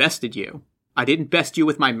 I bested you. I didn't best you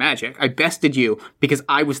with my magic. I bested you because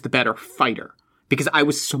I was the better fighter. Because I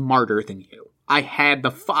was smarter than you. I had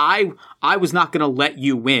I was not going to let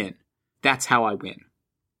you win. That's how I win.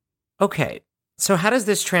 Okay. So how does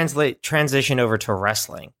this transition over to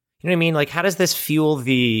wrestling? You know what I mean? Like, how does this fuel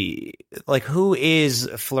who is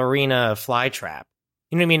Florina Flytrap?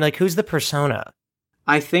 You know what I mean? Like, who's the persona?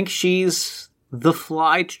 I think she's the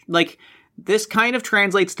this kind of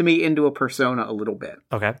translates to me into a persona a little bit.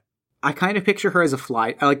 Okay. I kind of picture her as a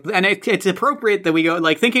fly, and it's appropriate that we go,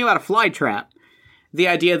 like, thinking about a fly trap. The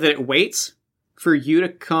idea that it waits for you to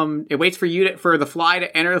come, for the fly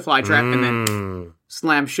to enter the fly trap and then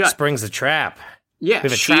slam shut. Springs the trap. Yeah, we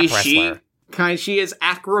have a trap wrestler. She is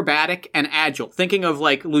acrobatic and agile. Thinking of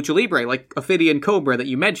like Lucha Libre, like Ophidian Cobra that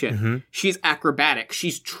you mentioned. She's acrobatic.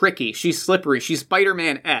 She's tricky. She's slippery. She's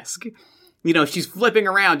Spider-Man-esque. She's flipping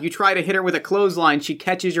around. You try to hit her with a clothesline. She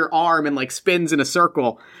catches your arm and like spins in a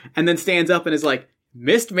circle and then stands up and is like,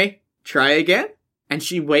 missed me. Try again. And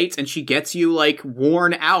she waits and she gets you like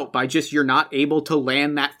worn out by just you're not able to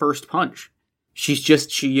land that first punch.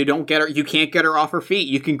 You don't get her, you can't get her off her feet.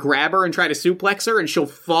 You can grab her and try to suplex her and she'll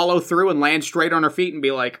follow through and land straight on her feet and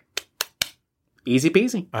be like, easy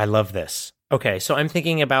peasy. I love this. Okay, so I'm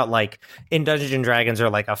thinking about like in Dungeons and Dragons or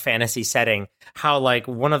like a fantasy setting, how like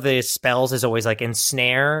one of the spells is always like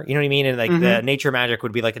ensnare, you know what I mean? And like the nature magic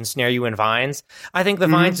would be like ensnare you in vines. I think the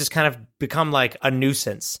vines just kind of become like a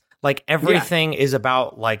nuisance. Like everything is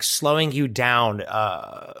about like slowing you down,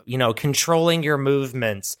 controlling your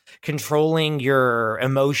movements, controlling your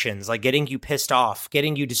emotions, like getting you pissed off,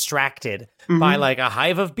 getting you distracted by like a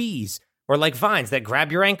hive of bees or like vines that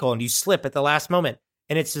grab your ankle and you slip at the last moment.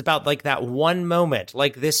 And it's about like that one moment,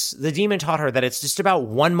 like the demon taught her that it's just about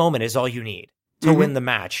one moment is all you need to win the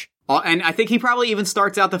match. And I think he probably even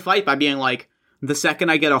starts out the fight by being like, the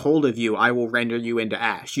second I get a hold of you, I will render you into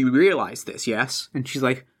ash. You realize this, yes? And she's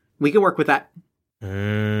like, we can work with that.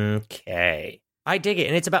 Okay. I dig it.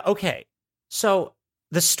 And it's about, okay, so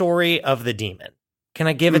the story of the demon. Can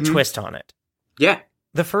I give a twist on it? Yeah.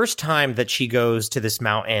 The first time that she goes to this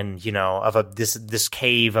mountain, of this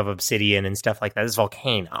cave of obsidian and stuff like that, this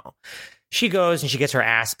volcano, she goes and she gets her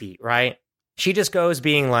ass beat, right? She just goes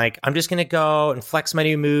being like, I'm just going to go and flex my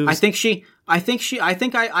new moves. I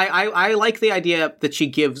like the idea that she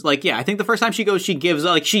gives, like, yeah, I think the first time she goes, she gives,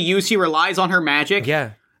 like, she relies on her magic.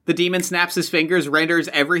 Yeah. The demon snaps his fingers, renders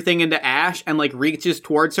everything into ash, and like reaches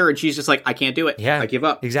towards her, and she's just like, I can't do it. Yeah, I give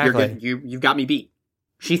up. Exactly. You've got me beat.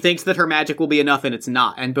 She thinks that her magic will be enough, and it's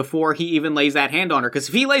not. And before he even lays that hand on her, because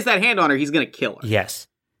if he lays that hand on her, he's gonna kill her. Yes.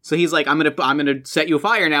 So he's like, I'm gonna set you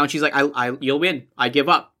afire now, and she's like, you'll win. I give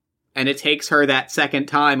up. And it takes her that second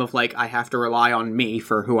time of like, I have to rely on me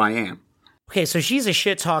for who I am. Okay, so she's a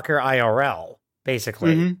shit talker IRL.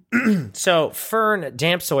 Basically. So Fern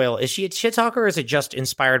Dampsoil, is she a shit talker or is it just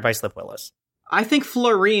inspired by Slip Willis? I think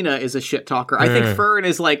Florina is a shit talker. I think Fern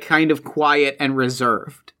is like kind of quiet and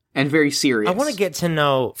reserved and very serious. I want to get to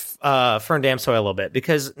know Fern Dampsoil a little bit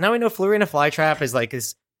because now we know Florina Flytrap is like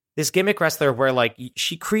this gimmick wrestler where like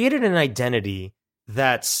she created an identity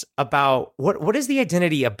that's about what is the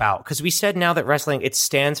identity about? Because we said now that wrestling, it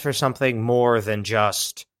stands for something more than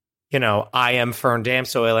just, I am Fern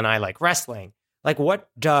Dampsoil and I like wrestling. Like, what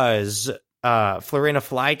does Florina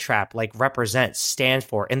Flytrap like represent, stand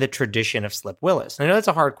for in the tradition of Slip Willis? I know that's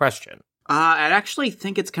a hard question. I actually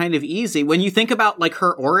think it's kind of easy when you think about like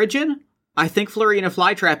her origin. I think Florina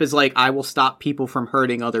Flytrap is like, I will stop people from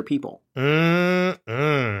hurting other people.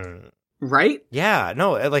 Right? Yeah,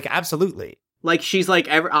 no, like, absolutely. Like, she's like,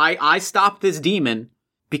 I stopped this demon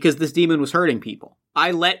because this demon was hurting people.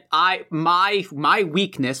 My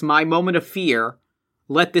weakness, my moment of fear,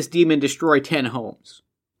 let this demon destroy 10 homes.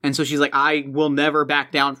 And so she's like, I will never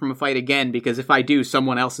back down from a fight again, because if I do,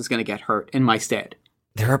 someone else is going to get hurt in my stead.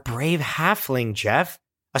 They're a brave halfling, Jeff.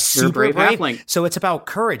 They're a brave halfling. So it's about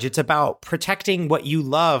courage. It's about protecting what you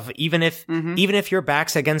love, even if your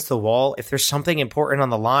back's against the wall, if there's something important on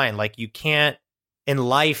the line, like you can't, in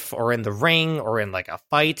life or in the ring or in like a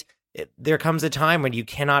fight, there comes a time when you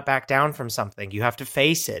cannot back down from something. You have to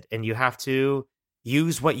face it, and you have to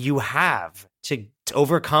use what you have to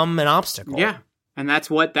overcome an obstacle. Yeah. And that's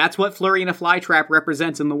what Florina Flytrap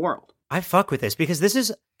represents in the world. I fuck with this because this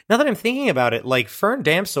is, now that I'm thinking about it, like Fern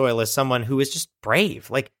Damsoil is someone who is just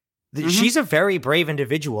brave. Like she's a very brave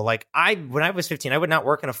individual. Like when I was 15, I would not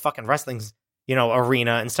work in a fucking wrestling,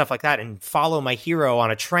 arena and stuff like that and follow my hero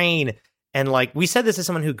on a train. And like we said, this is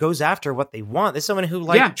someone who goes after what they want. This is someone who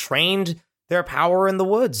trained their power in the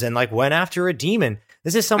woods and like went after a demon.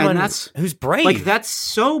 This is someone who's brave. Like, that's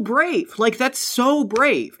so brave. Like, that's so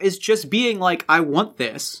brave. Is just being like, I want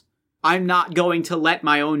this. I'm not going to let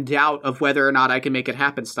my own doubt of whether or not I can make it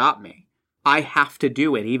happen stop me. I have to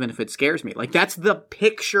do it, even if it scares me. Like, that's the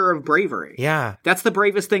picture of bravery. Yeah. That's the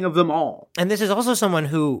bravest thing of them all. And this is also someone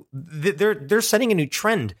who, they're setting a new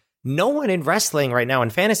trend. No one in wrestling right now in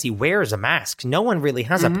fantasy wears a mask. No one really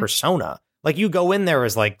has a persona. Like, you go in there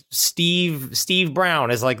as, like, Steve Brown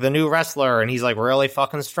is, like, the new wrestler, and he's, like, really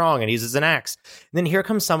fucking strong, and he uses an axe. And then here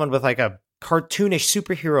comes someone with, like, a cartoonish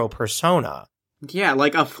superhero persona. Yeah,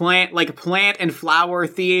 like a plant and flower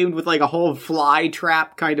themed with, like, a whole fly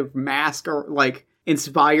trap kind of mask, or, like,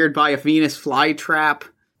 inspired by a Venus flytrap,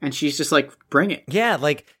 and she's just like, bring it. Yeah,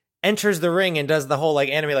 like, enters the ring and does the whole, like,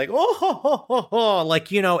 anime, like, oh, ho, ho, ho, ho.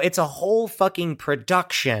 Like, it's a whole fucking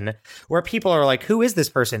production where people are like, who is this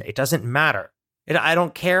person? It doesn't matter. I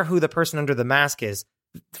don't care who the person under the mask is.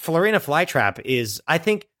 Florina Flytrap is, I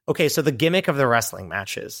think, okay, so the gimmick of the wrestling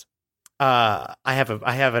matches, I have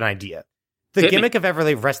an idea. The gimmick of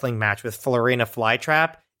every wrestling match with Florina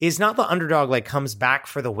Flytrap is not the underdog, like, comes back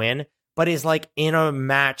for the win, but is, like, in a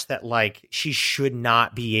match that, like, she should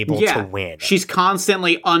not be able to win. She's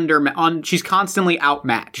constantly she's constantly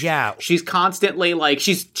outmatched. Yeah. She's constantly, like,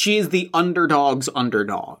 she is the underdog's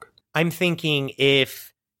underdog. I'm thinking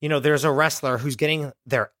if, there's a wrestler who's getting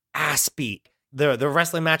their ass beat, the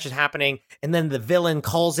wrestling match is happening, and then the villain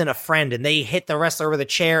calls in a friend, and they hit the wrestler with a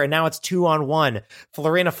chair, and now it's 2-on-1.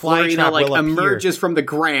 Florina Flytrap will emerges from the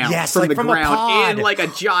ground. Yes, from the ground a pod. In, like, a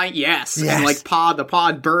giant, yes. And, like, the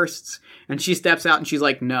pod bursts, and she steps out, and she's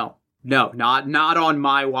like, no, not on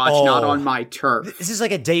my watch, not on my turf. This is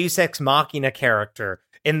like a Deus Ex Machina character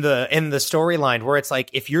in the storyline, where it's like,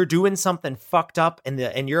 if you're doing something fucked up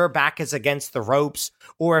and your back is against the ropes,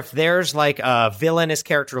 or if there's, like, a villainous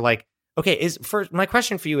character, like, okay, my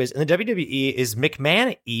question for you is, in the WWE, is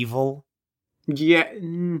McMahon evil? Yeah,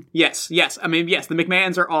 yes. I mean, yes, the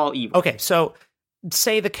McMahons are all evil. Okay, so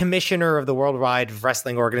say the commissioner of the Worldwide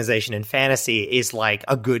Wrestling Organization in fantasy is, like,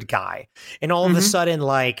 a good guy. And all of a sudden,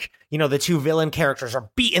 like, the two villain characters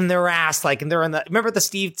are beating their ass, like, and they're remember the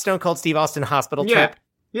Stone Cold Steve Austin hospital trip?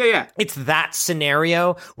 Yeah. It's that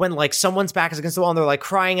scenario when, like, someone's back is against the wall and they're, like,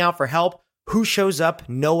 crying out for help. Who shows up?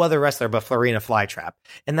 No other wrestler but Florina Flytrap.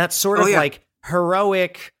 And that's sort of like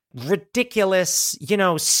heroic, ridiculous,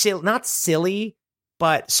 not silly,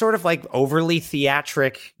 but sort of like overly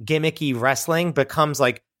theatric, gimmicky wrestling becomes,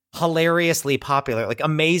 like, hilariously popular, like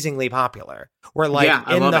amazingly popular. Where, like,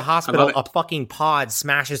 in the hospital, a fucking pod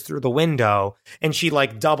smashes through the window and she,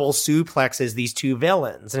 like, double suplexes these two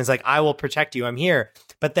villains. And it's like, I will protect you, I'm here.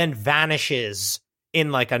 But then vanishes in,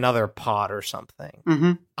 like, another pod or something.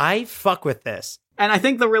 Mm-hmm. I fuck with this. And I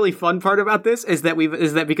think the really fun part about this is that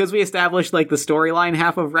because we established, like, the storyline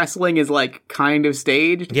half of wrestling is, like, kind of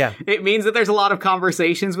staged. Yeah. It means that there's a lot of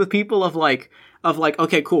conversations with people of like,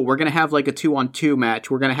 okay, cool, we're gonna have, like, a 2-on-2 match.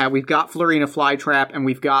 We've got Florina Flytrap, and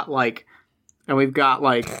we've got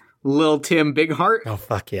Lil Tim Big Heart. Oh,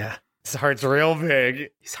 fuck yeah. His heart's real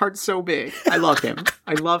big. His heart's so big. I love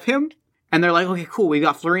him. And they're like, okay, cool, we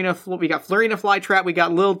got Florina Flytrap, we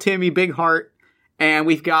got Lil Timmy Big Heart, and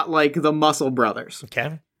we've got, like, the Muscle Brothers.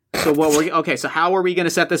 Okay. So so how are we going to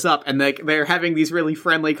set this up? And they're having these really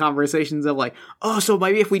friendly conversations of, like, oh, so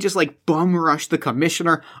maybe if we just, like, bum rush the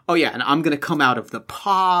commissioner. Oh yeah, and I'm going to come out of the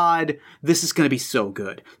pod. This is going to be so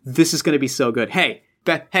good. Hey,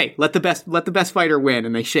 let the best fighter win.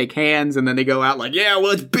 And they shake hands, and then they go out like, yeah,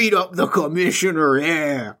 well, let's beat up the commissioner.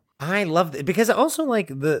 Yeah. I love it because also like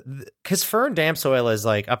because Fern Dampsoil is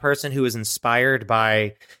like a person who is inspired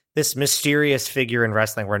by this mysterious figure in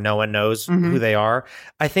wrestling where no one knows who they are.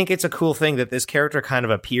 I think it's a cool thing that this character kind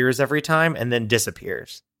of appears every time and then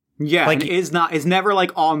disappears. Yeah, like and is never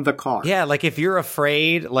like on the card. Yeah, like if you're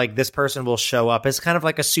afraid, like this person will show up as kind of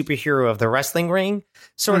like a superhero of the wrestling ring,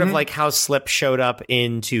 sort of like how Slip showed up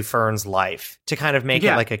into Fern's life to kind of make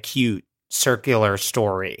it like a cute circular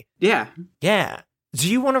story. Yeah. Yeah. Do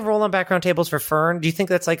you want to roll on background tables for Fern? Do you think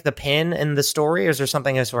that's like the pin in the story, or is there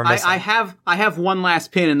something else we're missing? I have one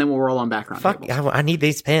last pin, and then we'll roll on background tables. I need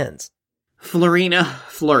these pins. Florina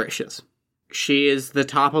flourishes. She is the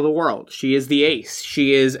top of the world. She is the ace.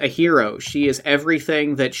 She is a hero. She is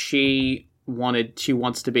everything that she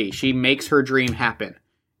wants to be. She makes her dream happen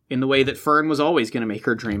in the way that Fern was always going to make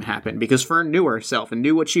her dream happen, because Fern knew herself and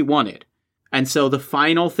knew what she wanted. And so the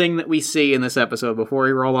final thing that we see in this episode, before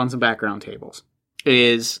we roll on some background tables,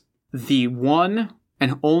 is the one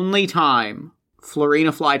and only time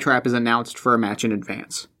Florina Flytrap is announced for a match in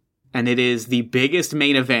advance. And it is the biggest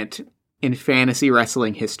main event in fantasy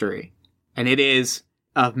wrestling history. And it is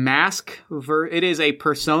a it is a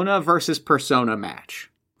persona versus persona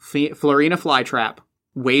match. Florina Flytrap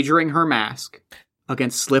wagering her mask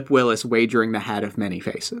against Slip Willis wagering the Hat of Many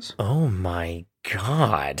Faces. Oh my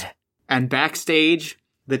God. And backstage,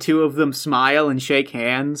 the two of them smile and shake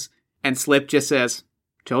hands. And Slip just says,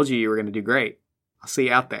 "Told you were going to do great. I'll see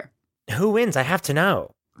you out there." Who wins? I have to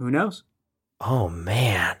know. Who knows? Oh,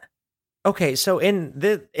 man. Okay, so in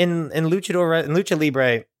Lucha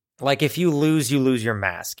Libre, like if you lose your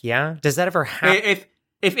mask, yeah? Does that ever happen?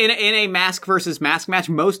 If in a mask versus mask match,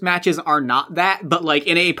 most matches are not that, but like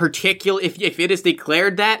in a particular, if it is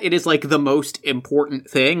declared that, it is like the most important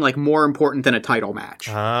thing, like more important than a title match.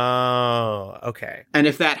 Oh, okay. And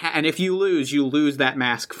if you lose that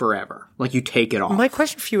mask forever. Like you take it off. My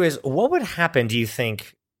question for you is, what would happen, do you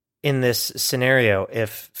think, in this scenario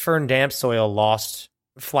if Fern Dampsoil lost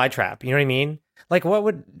Flytrap? You know what I mean? Like, what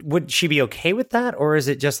would she be okay with that, or is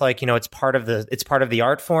it just like, it's part of the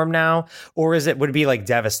art form now, or would it be like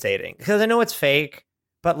devastating? Because I know it's fake,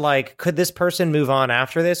 but like, could this person move on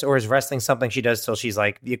after this, or is wrestling something she does till she's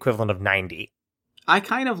like the equivalent of 90? I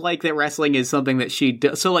kind of like that wrestling is something that she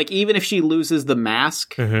does. So like, even if she loses the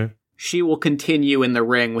mask, she will continue in the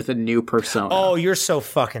ring with a new persona. Oh, you're so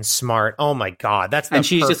fucking smart. Oh my God. And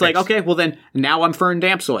she's just like, okay, well then now I'm Fern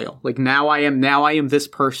Dampsoil. Like now I am this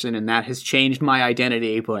person, and that has changed my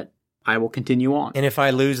identity, but I will continue on. And if I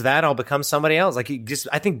lose that, I'll become somebody else. Like,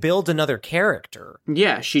 I think build another character.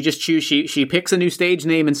 Yeah, she just she picks a new stage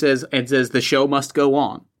name and says the show must go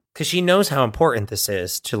on. Because she knows how important this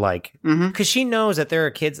is to like, because she knows that there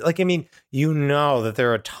are kids, like, I mean, that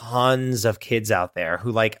there are tons of kids out there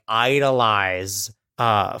who like idolize.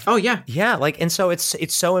 Oh yeah. Yeah. Like, and so it's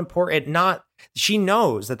so important. She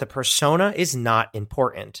knows that the persona is not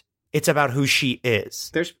important. It's about who she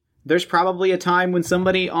is. There's probably a time when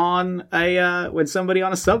somebody on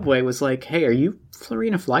a subway was like, "Hey, are you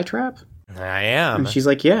Florina Flytrap?" I am. And she's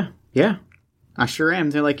like, "Yeah. I sure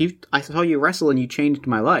am." They're like, "I saw you wrestle and you changed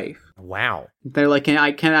my life." Wow. They're like, can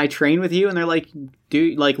I train with you? And they're like,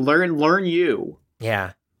 learn you.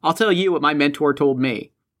 Yeah. I'll tell you what my mentor told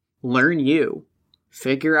me. Learn you.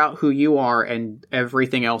 Figure out who you are, and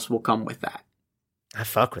everything else will come with that. I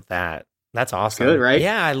fuck with that. That's awesome. Good, right?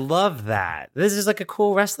 Yeah, I love that. This is like a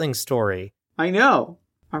cool wrestling story. I know.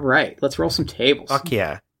 All right, let's roll some tables. Fuck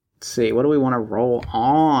yeah. Let's see, what do we want to roll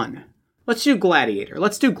on? Let's do Gladiator.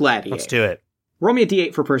 Let's do it. Roll me a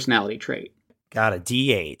D8 for personality trait. Got a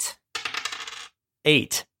D8.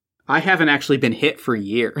 8. I haven't actually been hit for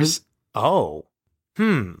years. Oh.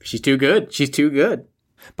 She's too good.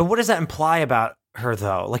 But what does that imply about her,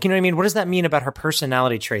 though? Like, you know what I mean? What does that mean about her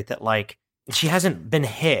personality trait that, like, she hasn't been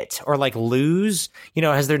hit or, like, lose?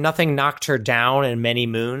 Has there nothing knocked her down in many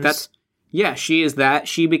moons? She is that.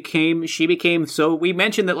 She became, so we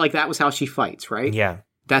mentioned that, like, that was how she fights, right? Yeah.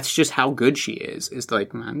 That's just how good she is. It's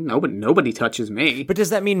like, man, nobody touches me. But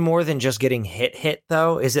does that mean more than just getting hit,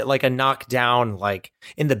 though? Is it like a knockdown, like,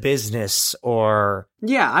 in the business, or...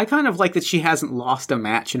 Yeah, I kind of like that she hasn't lost a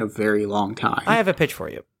match in a very long time. I have a pitch for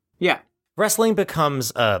you. Yeah. Wrestling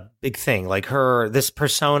becomes a big thing. Like this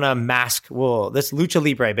persona mask this Lucha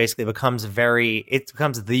Libre basically becomes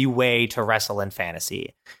the way to wrestle in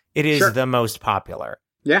fantasy. It is the most popular.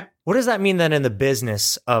 Yeah. What does that mean then in the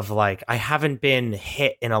business of, like, I haven't been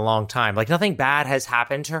hit in a long time? Like, nothing bad has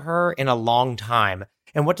happened to her in a long time.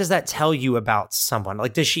 And what does that tell you about someone?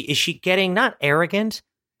 Like, is she getting not arrogant,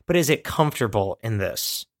 but is it comfortable in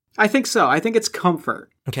this? I think so. I think it's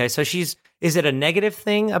comfort. Okay, so is it a negative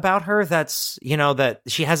thing about her that's, that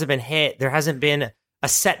she hasn't been hit? There hasn't been a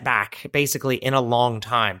setback basically in a long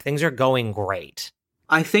time. Things are going great.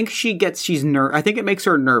 I think I think it makes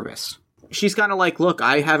her nervous. She's kind of like, look,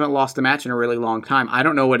 I haven't lost a match in a really long time. I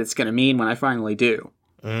don't know what it's going to mean when I finally do.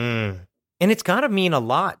 And it's got to mean a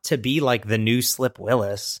lot to be like the new Slip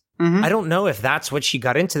Willis. I don't know if that's what she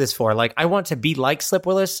got into this for. Like, I want to be like Slip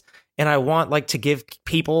Willis, and I want like to give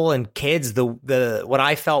people and kids the what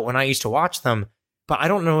I felt when I used to watch them. But I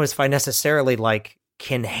don't know if I necessarily like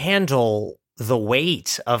can handle the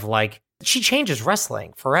weight of like, she changes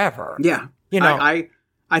wrestling forever. Yeah. You know,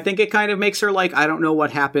 I think it kind of makes her like, I don't know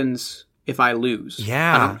what happens if I lose.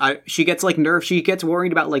 Yeah. She gets like she gets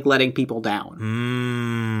worried about like letting people down.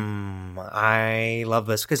 I love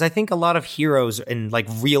this because I think a lot of heroes and like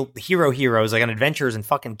real heroes like on adventures and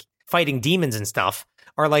fucking fighting demons and stuff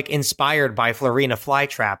are like inspired by Florina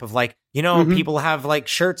Flytrap of like, you know, people have like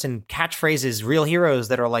shirts and catchphrases, real heroes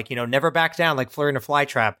that are like, you know, never back down like Florina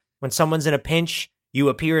Flytrap. When someone's in a pinch, you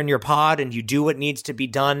appear in your pod and you do what needs to be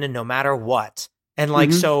done no matter what. And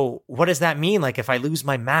like, so what does that mean? Like if I lose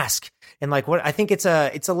my mask and like what I think it's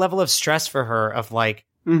a level of stress for her of like,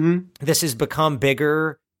 this has become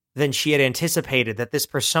bigger than she had anticipated, that this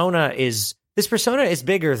persona is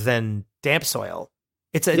bigger than Damp Soil.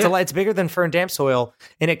 It's bigger than Fern Damp Soil.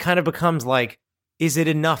 And it kind of becomes like, is it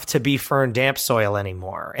enough to be Fern Damp Soil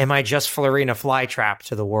anymore? Am I just Florina Flytrap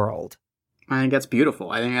to the world? I think that's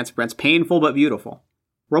beautiful. I think that's painful, but beautiful.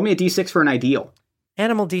 Roll me a D6 for an ideal.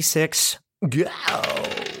 Animal D6. Go.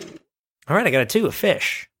 All right, I got a 2, a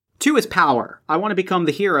fish. 2 is power. I want to become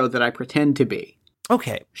the hero that I pretend to be.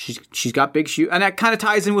 Okay. She's got big shoes. And that kind of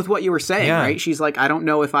ties in with what you were saying, right? She's like, I don't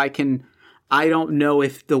know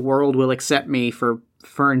if the world will accept me for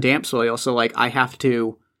Fern Damp Soil. So like, I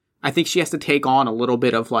think she has to take on a little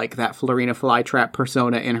bit of like that Florina Flytrap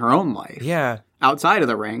persona in her own life. Yeah. Outside of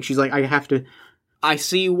the ring. She's like, I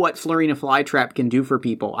see what Florina Flytrap can do for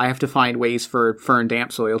people. I have to find ways for Fern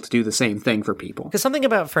Damp Soil to do the same thing for people. Because something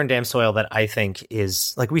about Fern Damp Soil that I think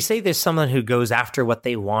is, like we say there's someone who goes after what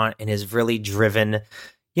they want and is really driven,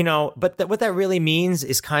 you know, but what that really means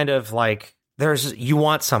is kind of like, you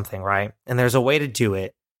want something, right? And there's a way to do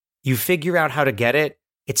it. You figure out how to get it.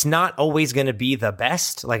 It's not always going to be the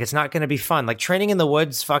best. Like, it's not going to be fun. Like training in the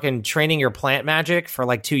woods, fucking training your plant magic for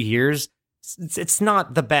like 2 years. It's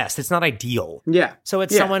not the best. It's not ideal. Yeah. So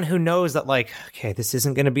it's someone who knows that like, okay, this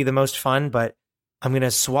isn't going to be the most fun, but I'm going to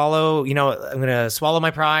swallow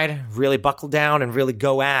my pride, really buckle down and really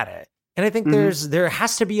go at it. And I think there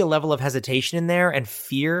has to be a level of hesitation in there and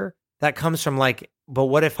fear that comes from like, but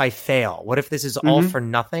what if I fail? What if this is all for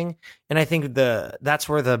nothing? And I think that's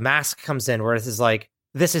where the mask comes in, where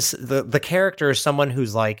this is the character is someone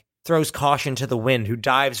who's like throws caution to the wind, who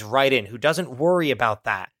dives right in, who doesn't worry about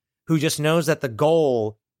that, who just knows that the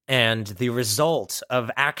goal and the result of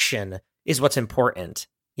action is what's important,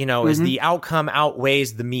 you know, is the outcome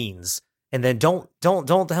outweighs the means. And then don't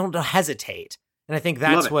hesitate. And I think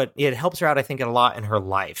that's what it helps her out. I think a lot in her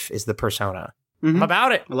life is the persona. I'm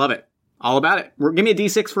about it. I love it. All about it. Give me a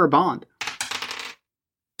D6 for a bond.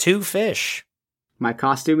 2 fish. My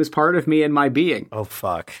costume is part of me and my being. Oh,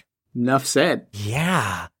 fuck. Enough said.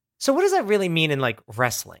 Yeah. So what does that really mean in like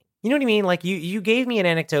wrestling? You know what I mean? Like you gave me an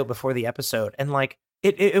anecdote before the episode, and like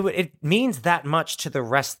it means that much to the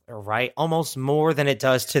wrestler, right? Almost more than it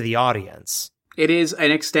does to the audience. It is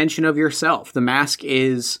an extension of yourself. The mask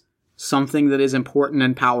is something that is important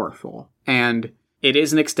and powerful, and it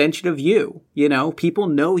is an extension of you. You know, people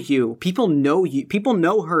know you. People know you. People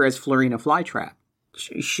know her as Florina Flytrap.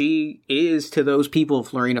 She is to those people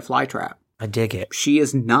Florina Flytrap. I dig it. She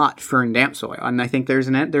is not Fern Damp Soil, and I think there's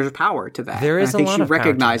a power to that. There is and I think a lot she of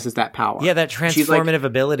recognizes that power. Yeah, that transformative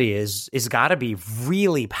ability is got to be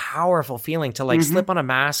really powerful feeling to like slip on a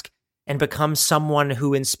mask and become someone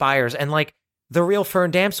who inspires. And like the real Fern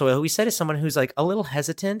Damp Soil, who we said is someone who's like a little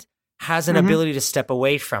hesitant, has an ability to step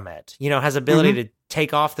away from it. You know, has ability to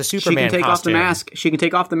take off the Superman costume. She can take off the mask. She can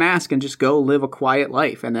take off the mask and just go live a quiet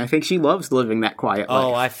life. And I think she loves living that quiet life.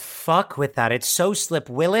 Oh, I fuck with that. It's so Slip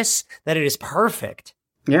Willis that it is perfect.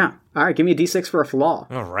 Yeah. All right, give me a D6 for a flaw.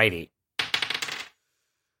 Alrighty.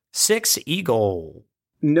 6 eagle.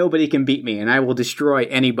 Nobody can beat me, and I will destroy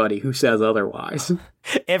anybody who says otherwise.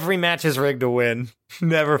 Every match is rigged to win.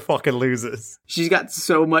 Never fucking loses. She's got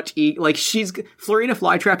so much Florina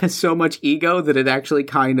Flytrap has so much ego that it actually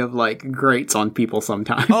kind of like grates on people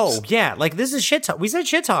sometimes. Oh yeah, like this is shit talk. We said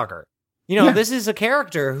shit talker. You know, this is a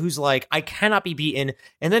character who's like, I cannot be beaten.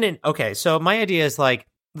 And then so my idea is like,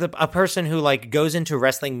 a person who like goes into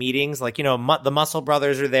wrestling meetings, like, you know, the Muscle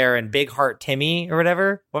Brothers are there and Big Heart Timmy or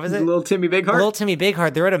whatever. What was it? Little Timmy Big Heart? Little Timmy Big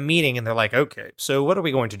Heart. They're at a meeting and they're like, okay, so what are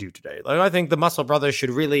we going to do today? Like, I think the Muscle Brothers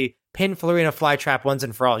should really pin Florina Flytrap once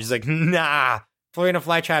and for all. She's like, nah. Florina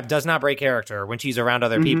Flytrap does not break character when she's around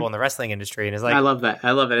other people in the wrestling industry, and is like, I love that.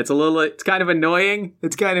 It's kind of annoying.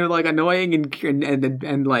 It's kind of like annoying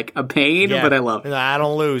and like a pain, but I love it. I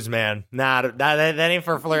don't lose, man. Nah, that ain't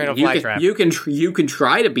for Florina Flytrap. You can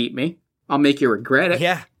try to beat me. I'll make you regret it.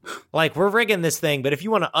 Yeah, like we're rigging this thing, but if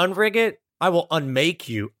you want to unrig it, I will unmake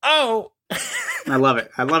you. Oh. I love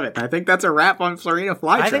it. I think that's a wrap on Florina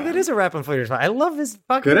Flytrap. I think that is a wrap on Florina Flytrap. I love this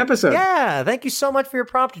fucking good episode. Yeah, thank you so much for your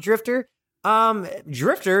prompt, Drifter.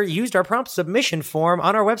 Drifter used our prompt submission form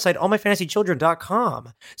on our website,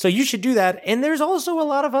 allmyfantasychildren.com. So you should do that. And there's also a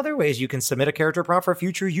lot of other ways you can submit a character prompt for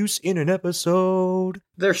future use in an episode.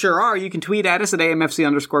 There sure are. You can tweet at us at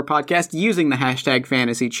AMFC_podcast using the hashtag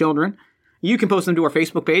FantasyChildren. You can post them to our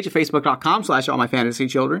Facebook page at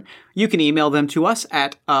facebook.com/allmyfantasychildren. You can email them to us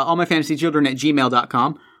at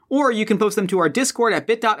allmyfantasychildren@gmail.com. Or you can post them to our Discord at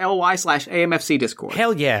bit.ly/AMFCDiscord.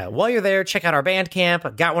 Hell yeah. While you're there, check out our Bandcamp.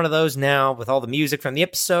 I've got one of those now with all the music from the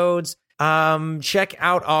episodes. Check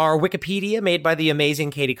out our Wikipedia made by the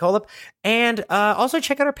amazing Katie Kolop. And also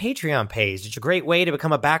check out our Patreon page. It's a great way to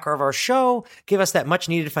become a backer of our show. Give us that much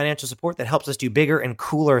needed financial support that helps us do bigger and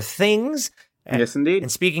cooler things. Yes, indeed.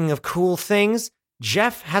 And speaking of cool things,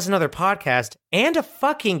 Jeff has another podcast and a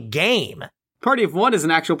fucking game. Party of One is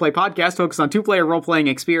an actual play podcast focused on two-player role-playing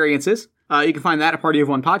experiences. You can find that at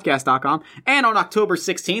partyofonepodcast.com. And on October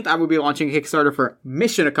 16th, I will be launching a Kickstarter for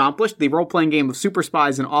Mission Accomplished, the role-playing game of super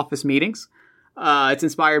spies and office meetings. It's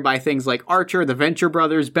inspired by things like Archer, The Venture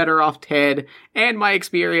Brothers, Better Off Ted, and my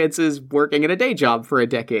experiences working at a day job for a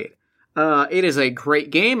decade. It is a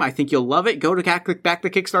great game. I think you'll love it. Click back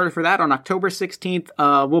to Kickstarter for that on October 16th.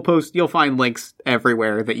 You'll find links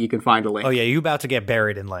everywhere that you can find a link. Oh yeah, you're about to get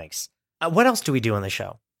buried in links. What else do we do on the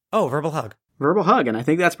show? Oh, Verbal Hug. Verbal Hug, and I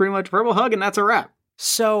think that's pretty much Verbal Hug, and that's a wrap.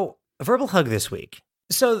 So, Verbal Hug this week.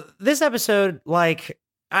 So, this episode, like,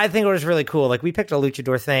 I think it was really cool. Like, we picked a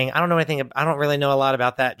luchador thing. I don't really know a lot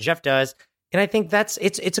about that. Jeff does. And I think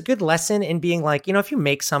it's a good lesson in being like, you know, if you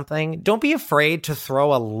make something, don't be afraid to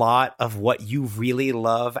throw a lot of what you really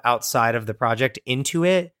love outside of the project into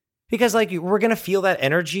it. Because, like, we're going to feel that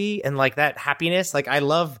energy and, like, that happiness. Like, I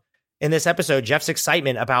love, in this episode, Jeff's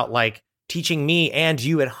excitement about, like, teaching me and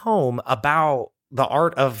you at home about the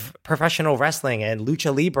art of professional wrestling and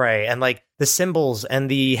lucha libre and like the symbols and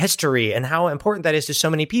the history and how important that is to so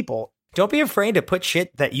many people. Don't be afraid to put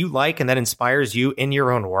shit that you like and that inspires you in your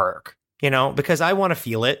own work, you know, because I want to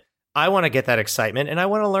feel it. I want to get that excitement and I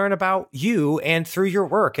want to learn about you and through your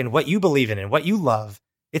work and what you believe in and what you love.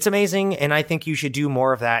 It's amazing. And I think you should do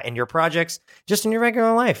more of that in your projects, just in your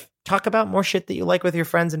regular life. Talk about more shit that you like with your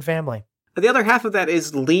friends and family. The other half of that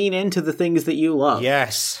is lean into the things that you love.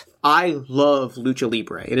 Yes. I love lucha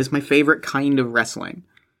libre. It is my favorite kind of wrestling.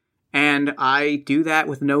 And I do that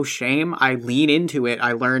with no shame. I lean into it.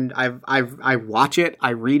 I watch it.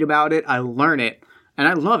 I read about it. I learn it. And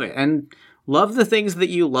I love it. And love the things that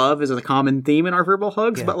you love is a common theme in our verbal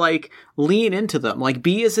hugs, but like lean into them. Like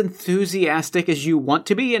be as enthusiastic as you want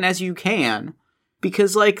to be and as you can.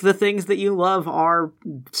 Because like the things that you love are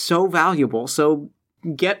so valuable. So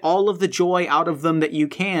get all of the joy out of them that you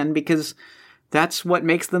can, because that's what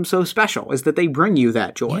makes them so special, is that they bring you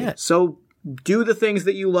that joy. Yeah. So do the things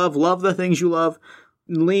that you love the things you love,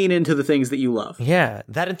 lean into the things that you love. Yeah,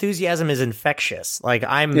 that enthusiasm is infectious. Like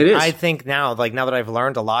I think now that I've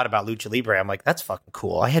learned a lot about lucha libre, I'm like, that's fucking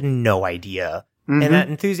cool. I had no idea. Mm-hmm. And that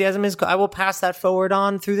enthusiasm I will pass that forward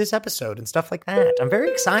on through this episode and stuff like that. I'm very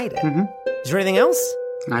excited. Mm-hmm. Is there anything else?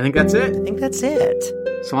 I think that's it. I think that's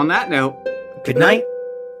it. So on that note, good night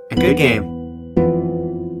and good game.